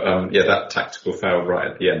match. But that tactical foul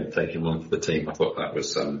right at the end, taking him on for the team, I thought that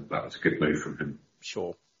was a good move from him.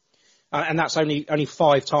 Sure. And that's only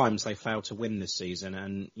 5 times they failed to win this season,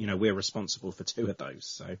 and we're responsible for 2 of those.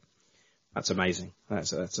 So that's amazing.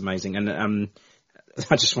 That's amazing. And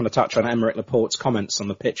I just want to touch on Aymeric Laporte's comments on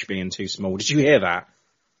the pitch being too small. Did you hear that?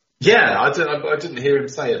 Yeah, I didn't hear him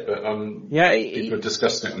say it, but people were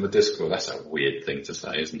discussing it on the Discord. That's a weird thing to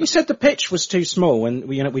say, isn't it? He said the pitch was too small, and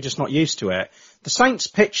we're just not used to it. The Saints'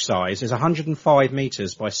 pitch size is 105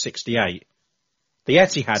 metres by 68. The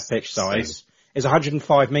Etihad pitch size is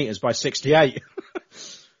 105 metres by 68.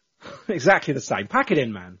 Exactly the same. Pack it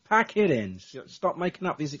in, man. Pack it in. Stop making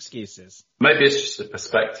up these excuses. Maybe it's just a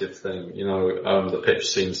perspective thing. The pitch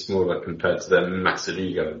seems smaller compared to their massive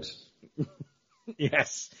egos.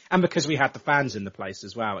 Yes. And because we had the fans in the place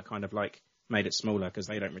as well, it kind of like made it smaller because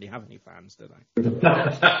they don't really have any fans, do they?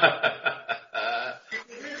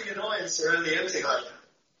 Really annoyance around the empty head.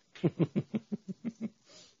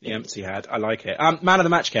 The empty head. I like it. Man of the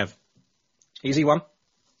match, Kev. Easy one.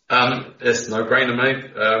 It's no brainer,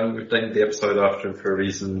 mate. We've named the episode after him for a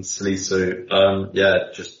reason. Salisu.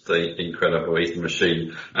 Just the incredible. He's a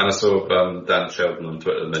machine. And I saw Dan Sheldon on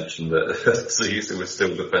Twitter mention that Salisu was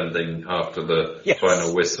still defending after the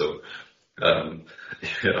final whistle,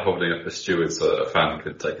 holding up the steward so that a fan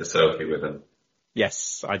could take a selfie with him.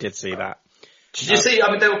 Yes, I did see that. Did you see? I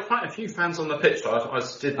mean, there were quite a few fans on the pitch. I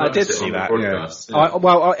did see on that. The broadcast.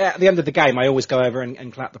 Yeah. At the end of the game, I always go over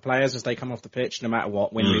and clap the players as they come off the pitch, no matter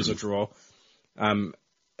what, win, lose or draw.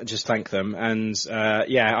 Just thank them. And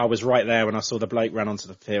I was right there when I saw the bloke run onto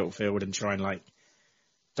the field and try and like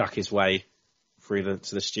duck his way through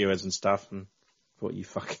to the stewards and stuff. And thought, you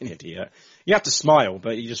fucking idiot. You have to smile,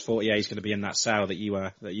 but you just thought, he's going to be in that cell that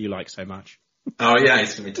you like so much. Oh yeah,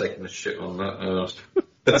 he's going to be taking a shit on that.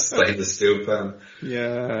 Stay the steel fan.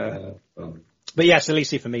 Yeah. But yeah,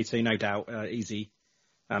 Salisu for me too, no doubt. Easy.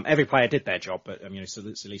 Every player did their job, but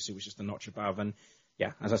Salisu was just a notch above. And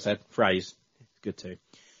yeah, as I said, phrase, good too.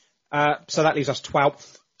 So that leaves us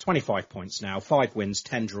 12th, 25 points now, 5 wins,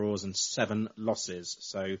 10 draws and 7 losses.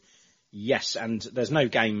 So yes, and there's no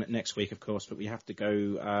game next week, of course, but we have to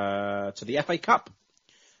go to the FA Cup,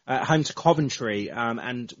 home to Coventry,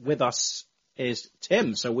 and with us is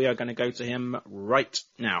Tim, so we are going to go to him right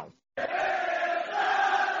now.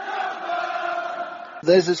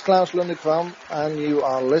 This is Klaus Lundekvam, and you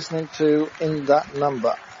are listening to In That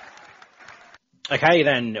Number. Okay,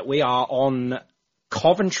 then, we are on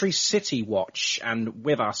Coventry City watch, and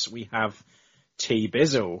with us we have T.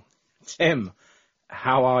 Bizzle. Tim,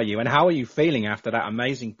 how are you, and how are you feeling after that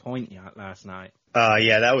amazing point last night?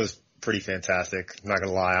 That was pretty fantastic. I'm not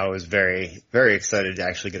gonna lie, I was very, very excited to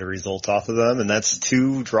actually get a result off of them, and that's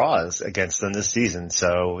 2 draws against them this season.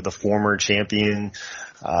 So the former champion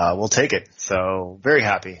will take it. So very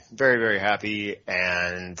happy, very, very happy,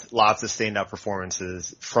 and lots of standout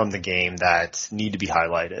performances from the game that need to be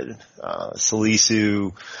highlighted.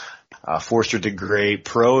 Salisu, Forster did great.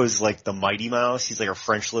 Pro is like the Mighty Mouse. He's like a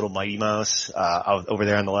French little Mighty Mouse over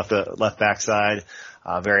there on the left back side.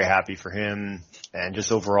 Very happy for him, and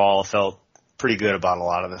just overall felt pretty good about a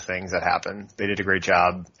lot of the things that happened. They did a great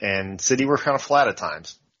job, and City were kind of flat at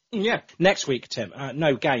times. Yeah. Next week, Tim,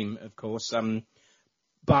 no game, of course,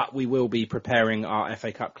 but we will be preparing our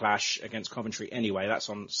FA Cup clash against Coventry anyway. That's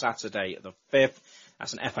on Saturday the 5th.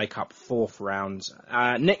 That's an FA Cup 4th round.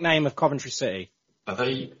 Nickname of Coventry City? Are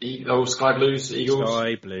they Sky Blues, Eagles?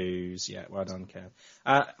 Sky Blues, yeah, well done, Kev.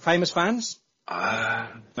 Famous fans?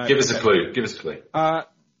 Give us a clue.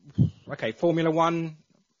 Okay, Formula One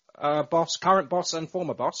boss, current boss and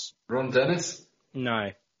former boss. Ron Dennis?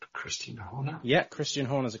 No. Christian Horner? Yeah, Christian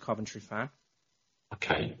Horner's a Coventry fan.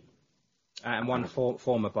 Okay. And one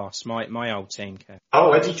former boss, my old team, Kev.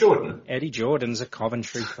 Oh, Eddie Jordan? Eddie Jordan's a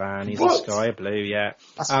Coventry fan. He's What? a Sky Blue, yeah.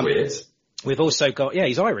 That's weird. We've also got,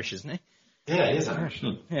 he's Irish, isn't he? Yeah, he is Irish.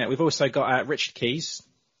 Yeah, we've also got Richard Keys,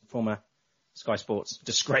 former Sky Sports,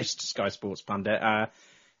 disgraced Sky Sports pundit,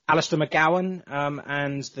 Alistair McGowan,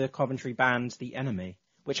 and the Coventry band The Enemy,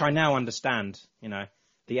 which I now understand,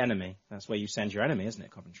 The Enemy. That's where you send your enemy, isn't it,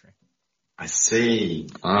 Coventry? I see.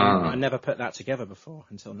 I never put that together before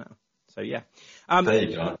until now. So yeah. There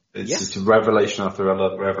you go. It's a revelation after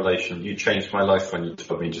revelation. You changed my life when you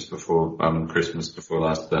told me just before Christmas, before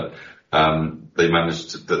last, that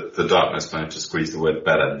the darkness managed to squeeze the word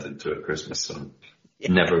bed end into a Christmas song.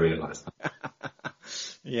 Yeah. Never realised that.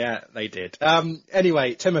 Yeah, they did.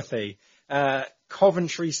 Anyway, Timothy,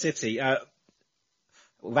 Coventry City,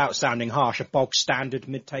 without sounding harsh, a bog standard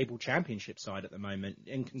mid-table championship side at the moment.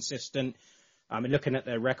 Inconsistent. I mean, looking at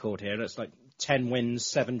their record here, it's like 10 wins,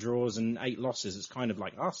 7 draws and 8 losses. It's kind of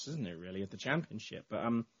like us, isn't it, really, of the championship? But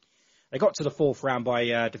they got to the 4th round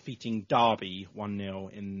by defeating Derby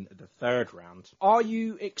 1-0 in the 3rd round. Are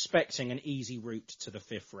you expecting an easy route to the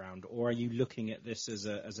 5th round, or are you looking at this as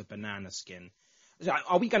a banana skin?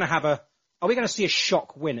 Are we going to see a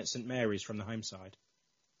shock win at St Mary's from the home side?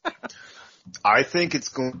 I think it's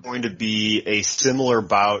going to be a similar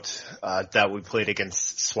bout that we played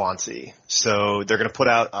against Swansea. So they're going to put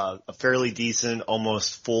out a fairly decent,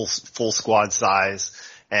 almost full squad size,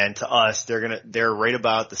 and to us, they're right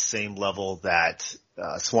about the same level that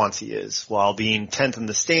Swansea is. While being 10th in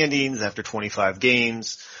the standings after 25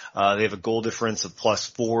 games, they have a goal difference of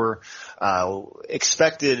 +4.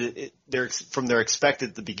 From their expected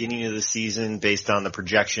at the beginning of the season, based on the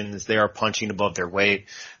projections, they are punching above their weight.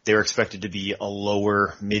 They're expected to be a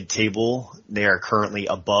lower mid-table. They are currently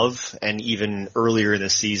above, and even earlier in the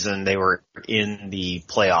season, they were in the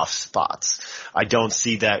playoff spots. I don't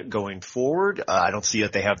see that going forward. I don't see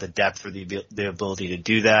that they have the depth or the ability to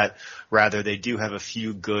do that. Rather, they do have a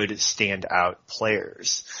few good standout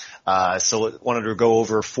players. So I wanted to go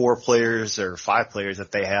over 5 players that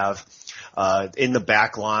they have. In the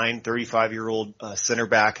back line, 35-year-old center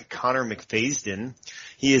back Connor McFadden.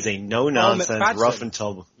 He is a no-nonsense, rough and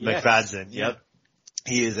tumble. Yes. McFadden, yep.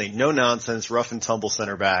 He is a no-nonsense, rough and tumble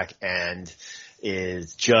center back and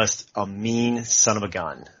is just a mean son of a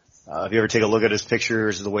gun. If you ever take a look at his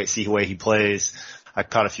pictures, see the way he plays, I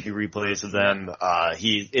caught a few replays of them.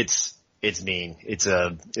 It's mean. It's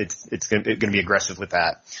going to be aggressive with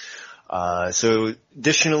that. So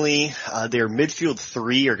additionally, their midfield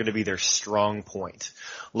 3 are going to be their strong point.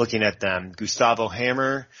 Looking at them, Gustavo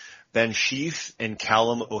Hammer, Ben Sheaf, and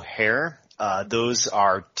Callum O'Hare. Those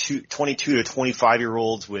are 22 to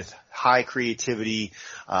 25-year-olds with high creativity.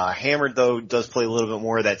 Hammer, though, does play a little bit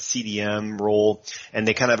more of that CDM role, and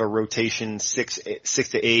they kind of have a rotation 6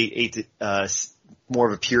 to 8 to, more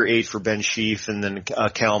of a pure 8 for Ben Sheaf, and then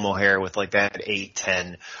Callum O'Hare with like that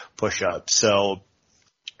 8-10 push-up. So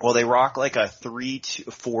while they rock like a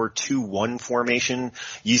 3-4-2-1 formation,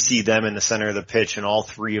 you see them in the center of the pitch, and all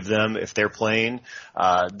 3 of them, if they're playing,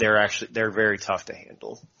 they're very tough to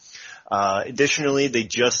handle. Additionally, they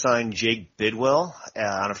just signed Jake Bidwell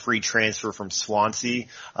on a free transfer from Swansea,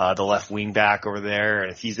 the left wing back over there.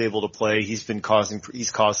 And if he's able to play, he's caused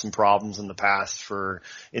some problems in the past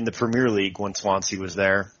in the Premier League when Swansea was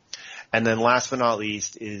there. And then last but not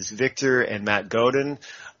least is Victor and Matt Godin.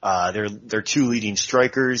 They're 2 leading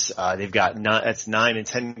strikers. They've got 9 and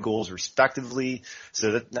 10 goals respectively.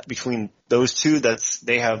 So that between those 2,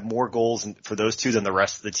 they have more goals for those 2 than the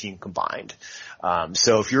rest of the team combined.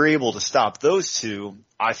 So if you're able to stop those 2,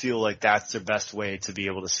 I feel like that's their best way to be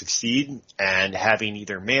able to succeed, and having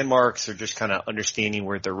either man marks or just kind of understanding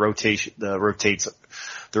where the rotations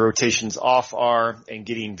off are, and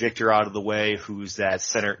getting Victor out of the way, who's that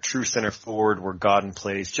true center forward where Godin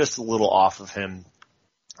plays just a little off of him.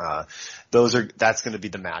 That's going to be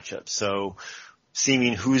the matchup. So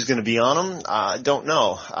seeing who's going to be on them, don't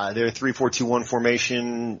know. They're a 3-4-2-1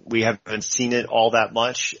 formation. We haven't seen it all that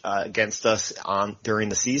much, against us during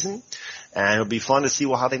the season, and it'll be fun to see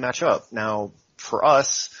how they match up. Now, for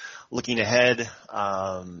us, looking ahead,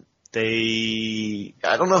 I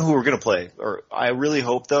don't know who we're going to play. Or I really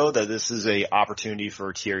hope, though, that this is a opportunity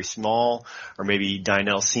for Thierry Small or maybe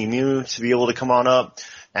Dynel Simu to be able to come on up,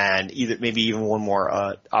 and maybe even one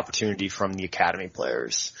more opportunity from the academy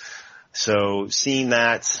players. So seeing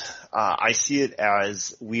that, I see it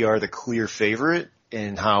as we are the clear favorite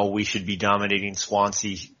in how we should be dominating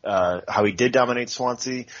Swansea, how we did dominate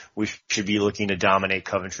Swansea. We should be looking to dominate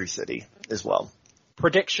Coventry City as well.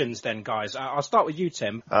 Predictions then, guys. I'll start with you,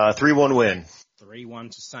 Tim. 3-1 win.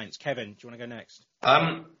 3-1 to Saints. Kevin, do you want to go next?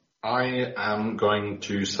 I am going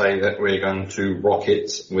to say that we're going to rock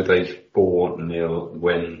it with a 4-0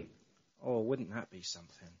 win. Oh, wouldn't that be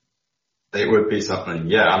something? It would be something,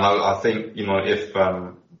 yeah. And I think, if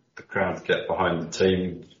the crowds get behind the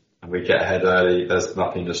team and we get ahead early, there's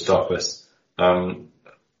nothing to stop us. And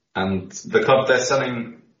the club, they're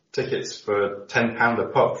selling tickets for £10 a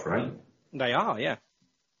pop, right? They are, yeah.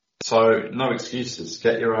 So no excuses.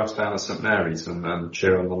 Get your ass down to St Mary's and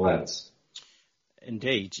cheer on the lads.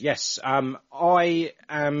 Indeed, yes. I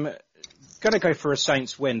am going to go for a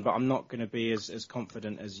Saints win, but I'm not going to be as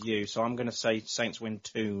confident as you. So I'm going to say Saints win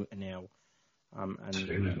 2-0, and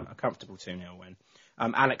 2-0. A comfortable 2-0 win.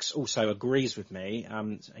 Alex also agrees with me.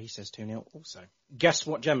 He says 2-0 also. Guess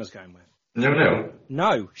what Gemma's going with? 0-0?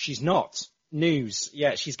 No, she's not. News.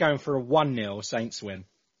 Yeah, she's going for a 1-0 Saints win.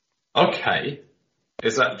 Okay.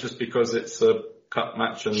 Is that just because it's a cup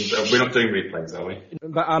match and we're not doing replays, are we?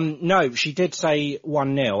 But no, she did say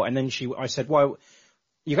 1-0, and then I said, well,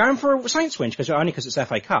 you're going for a Saints win? She goes, only because it's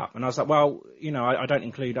FA Cup. And I was like, well, I don't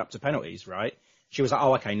include up to penalties, right? She was like,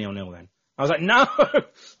 oh, okay, 0-0 then. I was like, no,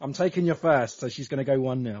 I'm taking your first. So she's going to go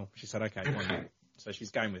 1-0. She said, okay, 1-0. So she's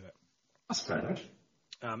going with it. That's fair enough.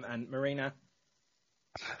 And Marina?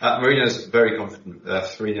 Marina's very confident.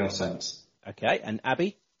 3-0 Saints. Okay, and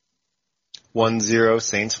Abby? 1-0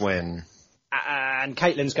 Saints win. And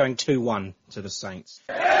Caitlin's going 2-1 to the Saints.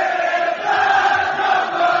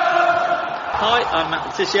 Hi, I'm Matt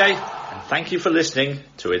Letitia, and thank you for listening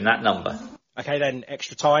to In That Number. Okay, then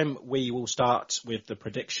extra time. We will start with the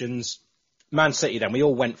predictions. Man City then. We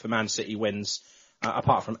all went for Man City wins,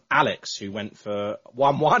 apart from Alex, who went for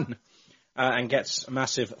 1-1 and gets a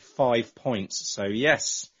massive 5 points. So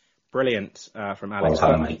yes, brilliant from Alex.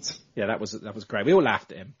 Well done, mate. Yeah, that was great. We all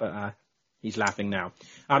laughed at him, but he's laughing now.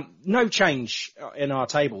 No change in our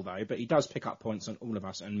table though, but he does pick up points on all of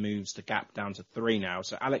us and moves the gap down to 3 now.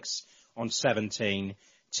 So Alex on 17,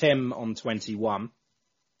 Tim on 21,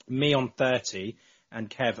 me on 30, and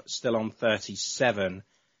Kev still on 37.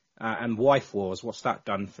 And Wife Wars, what's that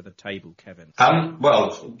done for the table, Kevin?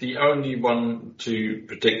 Well, the only one to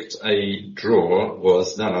predict a draw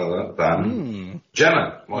was none other than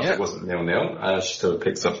Gemma. It wasn't 0-0. She still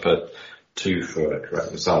picks up a 2 for a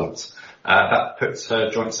correct result. That puts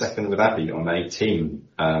her joint second with Abby on 18.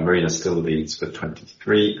 Marina still leads with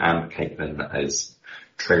 23, and Caitlin is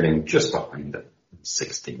trailing just behind it.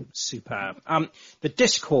 16. Superb. The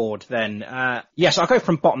Discord then, yes, I'll go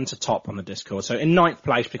from bottom to top on the Discord. So in 9th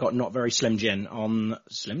place, we've got Not Very Slim Jim on,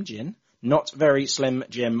 Not Very Slim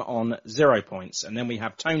Jim on 0 points. And then we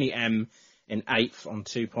have Tony M in 8th on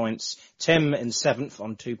 2 points. Tim in 7th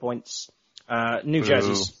on 2 points. New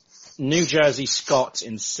Jersey Scott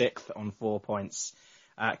in 6th on 4 points.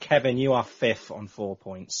 Kevin, you are 5th on 4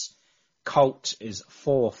 points. Colt is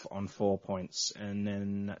 4th on 4 points. And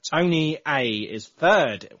then Tony A is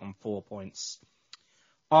 3rd on 4 points.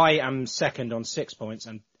 I am 2nd on 6 points.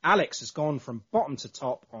 And Alex has gone from bottom to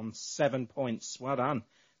top on 7 points. Well done.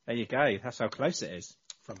 There you go. That's how close it is.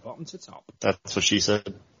 From bottom to top. That's what she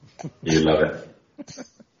said. You love it.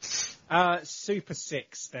 Super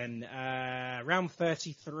 6 then. Round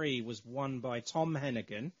 33 was won by Tom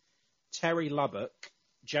Hennigan, Terry Lubbock,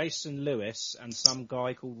 Jason Lewis, and some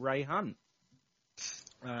guy called Ray Hunt.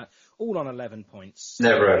 All on 11 points.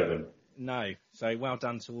 Never heard of him. No. So well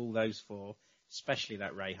done to all those 4, especially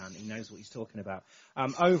that Ray Hunt. He knows what he's talking about.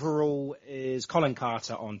 Overall is Colin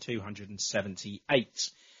Carter on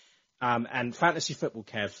 278. And Fantasy Football,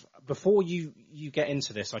 Kev, before you get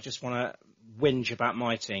into this, I just want to whinge about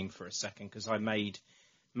my team for a second because I made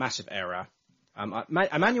massive error.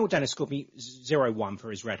 Emmanuel Dennis scored me 0-1 for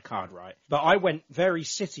his red card, right? But I went very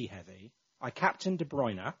City heavy. I captained De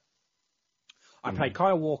Bruyne. I played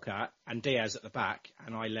Kyle Walker and Diaz at the back,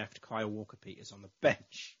 and I left Kyle Walker-Peters on the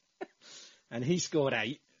bench. And he scored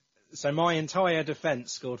 8. So my entire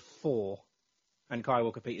defence scored 4, and Kyle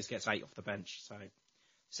Walker-Peters gets 8 off the bench. So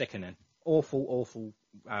sickening. Awful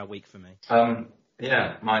week for me.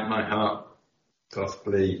 Yeah, my heart does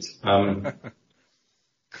bleed.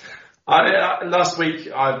 Last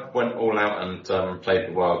week I went all out and played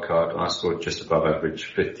the wild card, and I scored just above average,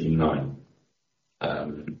 59.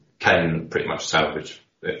 Kane pretty much salvaged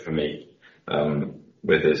it for me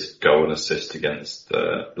with his goal and assist against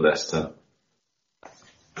Leicester.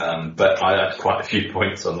 But I had quite a few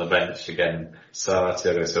points on the bench again. So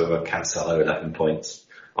Thiago Silva, Cancelo, 11 points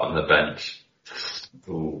on the bench.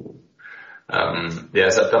 Ooh.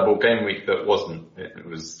 It's that double game week that wasn't. It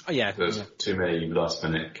was. There was too many last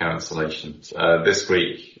minute cancellations. This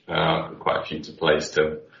week, quite a few to play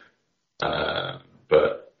still.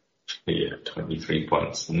 But 23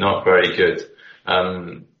 points, not very good.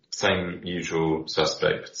 Same usual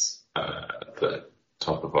suspects at the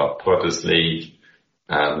top of our Potters League,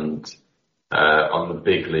 and on the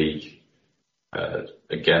big league,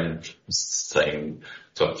 again, same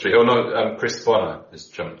top 3. Oh no, Chris Bonner has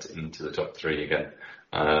jumped into the top 3 again.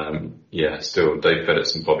 Still Dave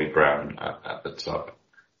Phillips and Bobby Brown at the top.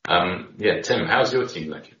 Tim, how's your team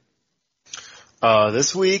looking?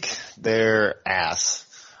 This week, they're ass.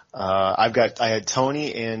 I had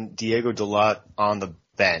Tony and Diego Dalot on the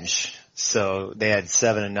bench, so they had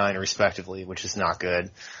 7 and 9 respectively, which is not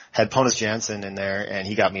good. Had Pontus Janssen in there, and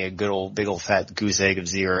he got me a big old fat goose egg of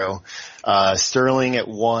 0. Sterling at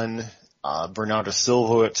 1, Bernardo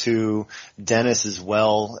Silva at 2, Dennis as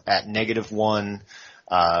well at -1,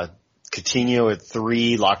 Coutinho at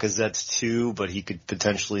 3, Lacazette's 2, but he could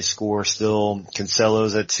potentially score still.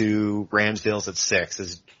 Cancelo's at 2, Ramsdale's at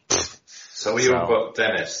 6. So we all got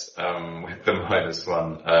Dennis with the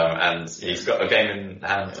 -1, and he's got a game in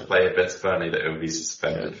hand to play against Burnley that he'll be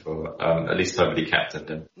suspended for. At least nobody captained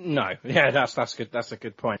him. No, that's good. That's a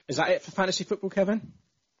good point. Is that it for fantasy football, Kevin?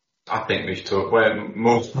 I think we've talked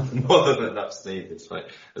more than enough's needed. Like,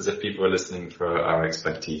 as if people are listening for our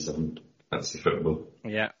expertise on fantasy football.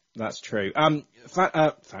 Yeah, that's true.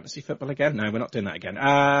 Fantasy football again? No, we're not doing that again.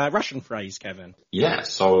 Russian phrase, Kevin. Yeah.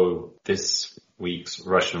 So this week's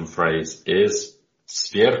Russian phrase is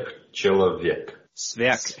sverchчеловек.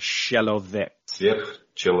 Sverchчеловek.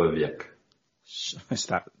 Sverchчеловek. It's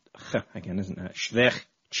that again, isn't it?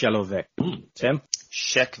 Sverchчеловek. Tim?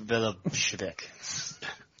 Shekvilashvik.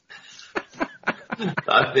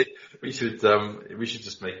 I think we should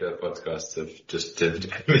just make a podcast of just Tim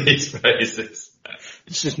doing these phrases.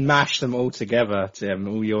 Just mash them all together, Tim.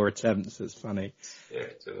 All your attempts. It's funny. Yeah,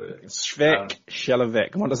 absolutely. Svik,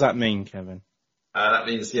 Shelavik. What does that mean, Kevin? That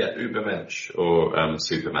means Ubermensch or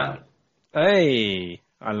Superman. Hey,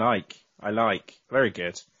 I like. Very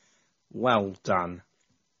good. Well done.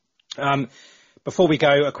 Before we go,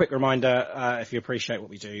 a quick reminder, if you appreciate what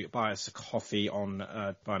we do, buy us a coffee on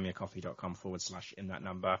buymeacoffee.com/in that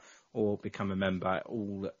number or become a member.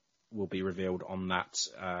 All will be revealed on that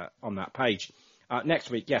page. Next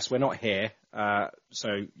week, yes, we're not here,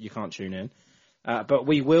 so you can't tune in. But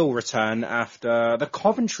we will return after the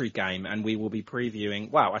Coventry game and we will be previewing,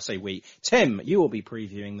 well, I say we, Tim, you will be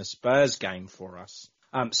previewing the Spurs game for us.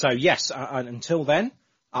 So yes, until then,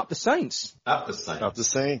 up the Saints. Up the Saints. Up the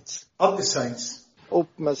Saints. Up the Saints. Up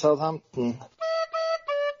med Southampton.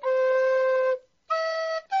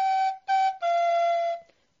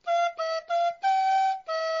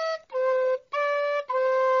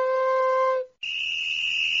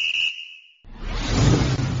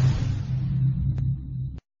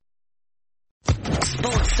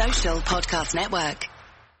 Sports Social Podcast Network.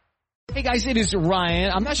 Hey guys, it is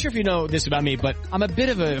Ryan. I'm not sure if you know this about me, but I'm a bit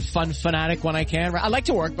of a fun fanatic when I can. I like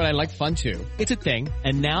to work, but I like fun too. It's a thing.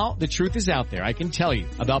 And now the truth is out there. I can tell you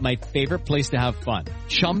about my favorite place to have fun.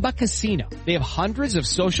 Chumba Casino. They have hundreds of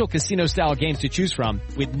social casino style games to choose from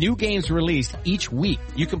with new games released each week.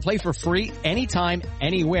 You can play for free anytime,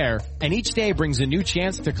 anywhere. And each day brings a new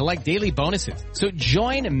chance to collect daily bonuses. So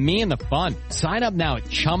join me in the fun. Sign up now at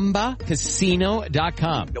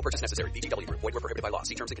ChumbaCasino.com. No purchase necessary. VGW Group. Void where prohibited by law.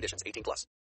 See terms and conditions. 18+.